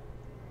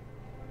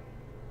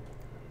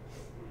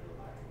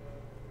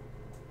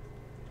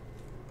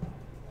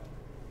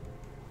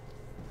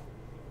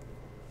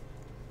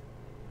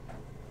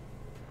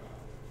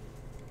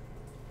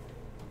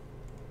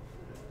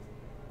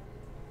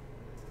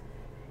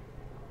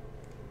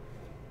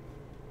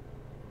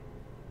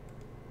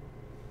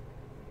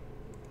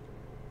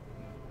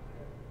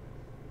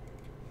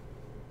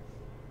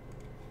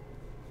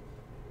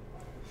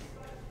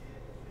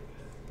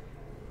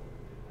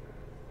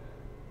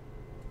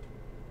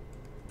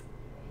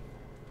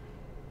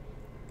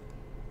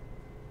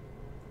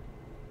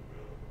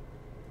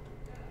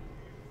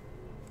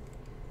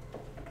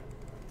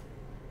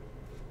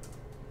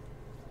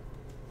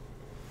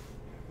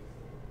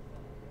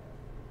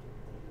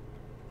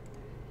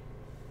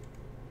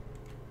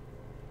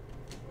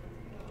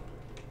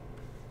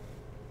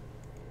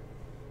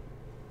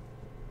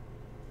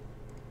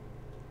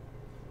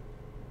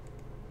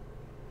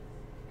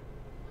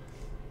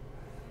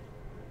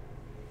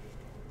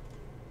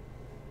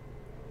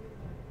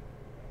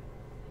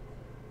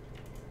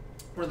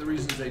 One of the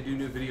reasons I do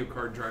new video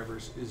card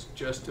drivers is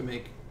just to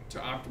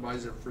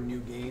optimize it for new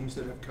games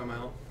that have come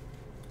out,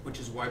 which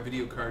is why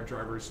video card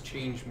drivers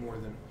change more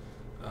than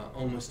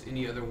almost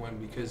any other one,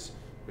 because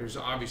there's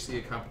obviously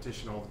a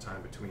competition all the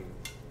time between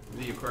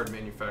video card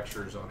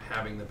manufacturers on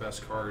having the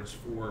best cards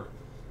for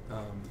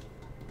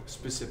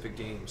specific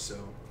games. So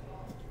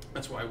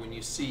that's why when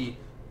you see,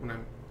 when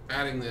I'm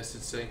adding this,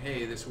 it's saying,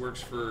 hey, this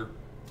works for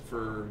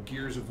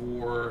Gears of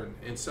War,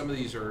 and some of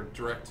these are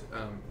direct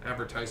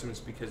advertisements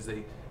because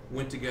they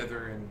went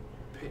together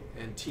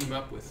and team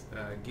up with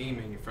game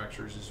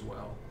manufacturers as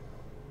well.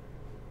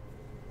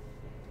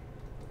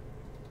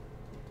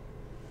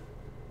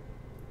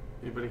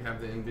 Anybody have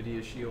the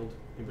NVIDIA Shield?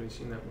 Anybody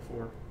seen that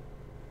before?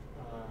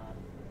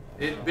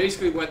 It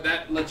basically, what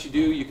that lets you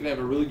do, you can have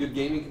a really good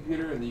gaming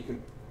computer, and then you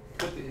can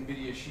put the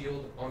NVIDIA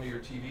Shield onto your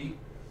TV,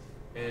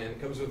 and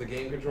it comes with a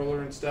game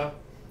controller and stuff,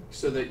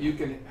 so that you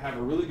can have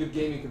a really good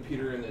gaming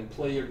computer and then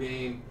play your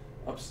game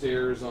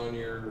upstairs on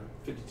your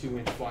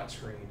 52-inch flat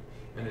screen.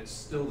 And it's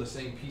still the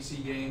same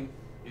PC game.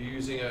 You're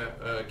using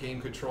a game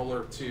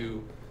controller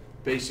to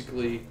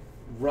basically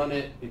run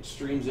it. It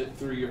streams it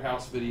through your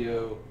house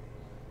video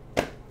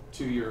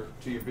to your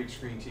big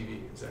screen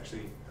TV. It's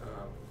actually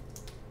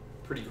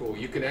pretty cool.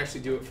 You can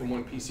actually do it from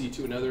one PC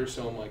to another.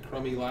 So on my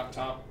crummy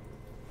laptop,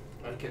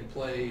 I can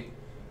play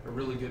a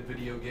really good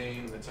video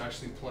game that's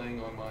actually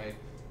playing on my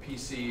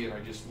PC, and I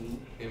just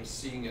am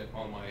seeing it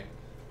on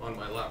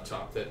my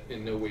laptop. That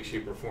in no way,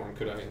 shape, or form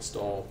could I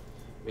install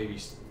maybe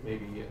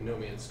No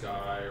Man's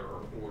Sky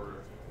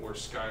or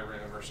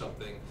Skyrim or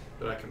something,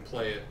 that I can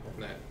play it on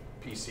that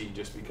PC,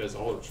 just because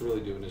all it's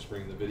really doing is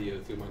bringing the video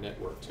through my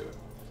network to it.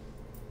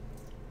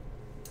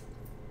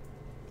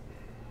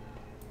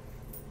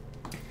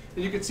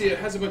 And you can see it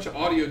has a bunch of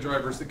audio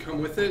drivers that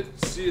come with it.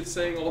 See, it's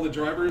saying all the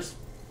drivers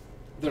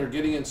that are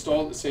getting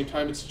installed at the same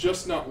time. It's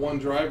just not one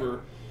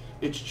driver.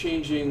 It's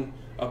changing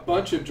a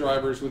bunch of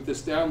drivers with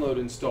this download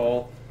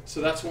install. So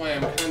that's why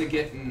I'm kind of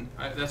getting,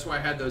 that's why I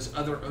had those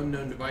other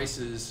unknown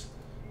devices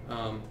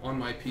on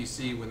my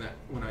PC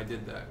when I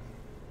did that.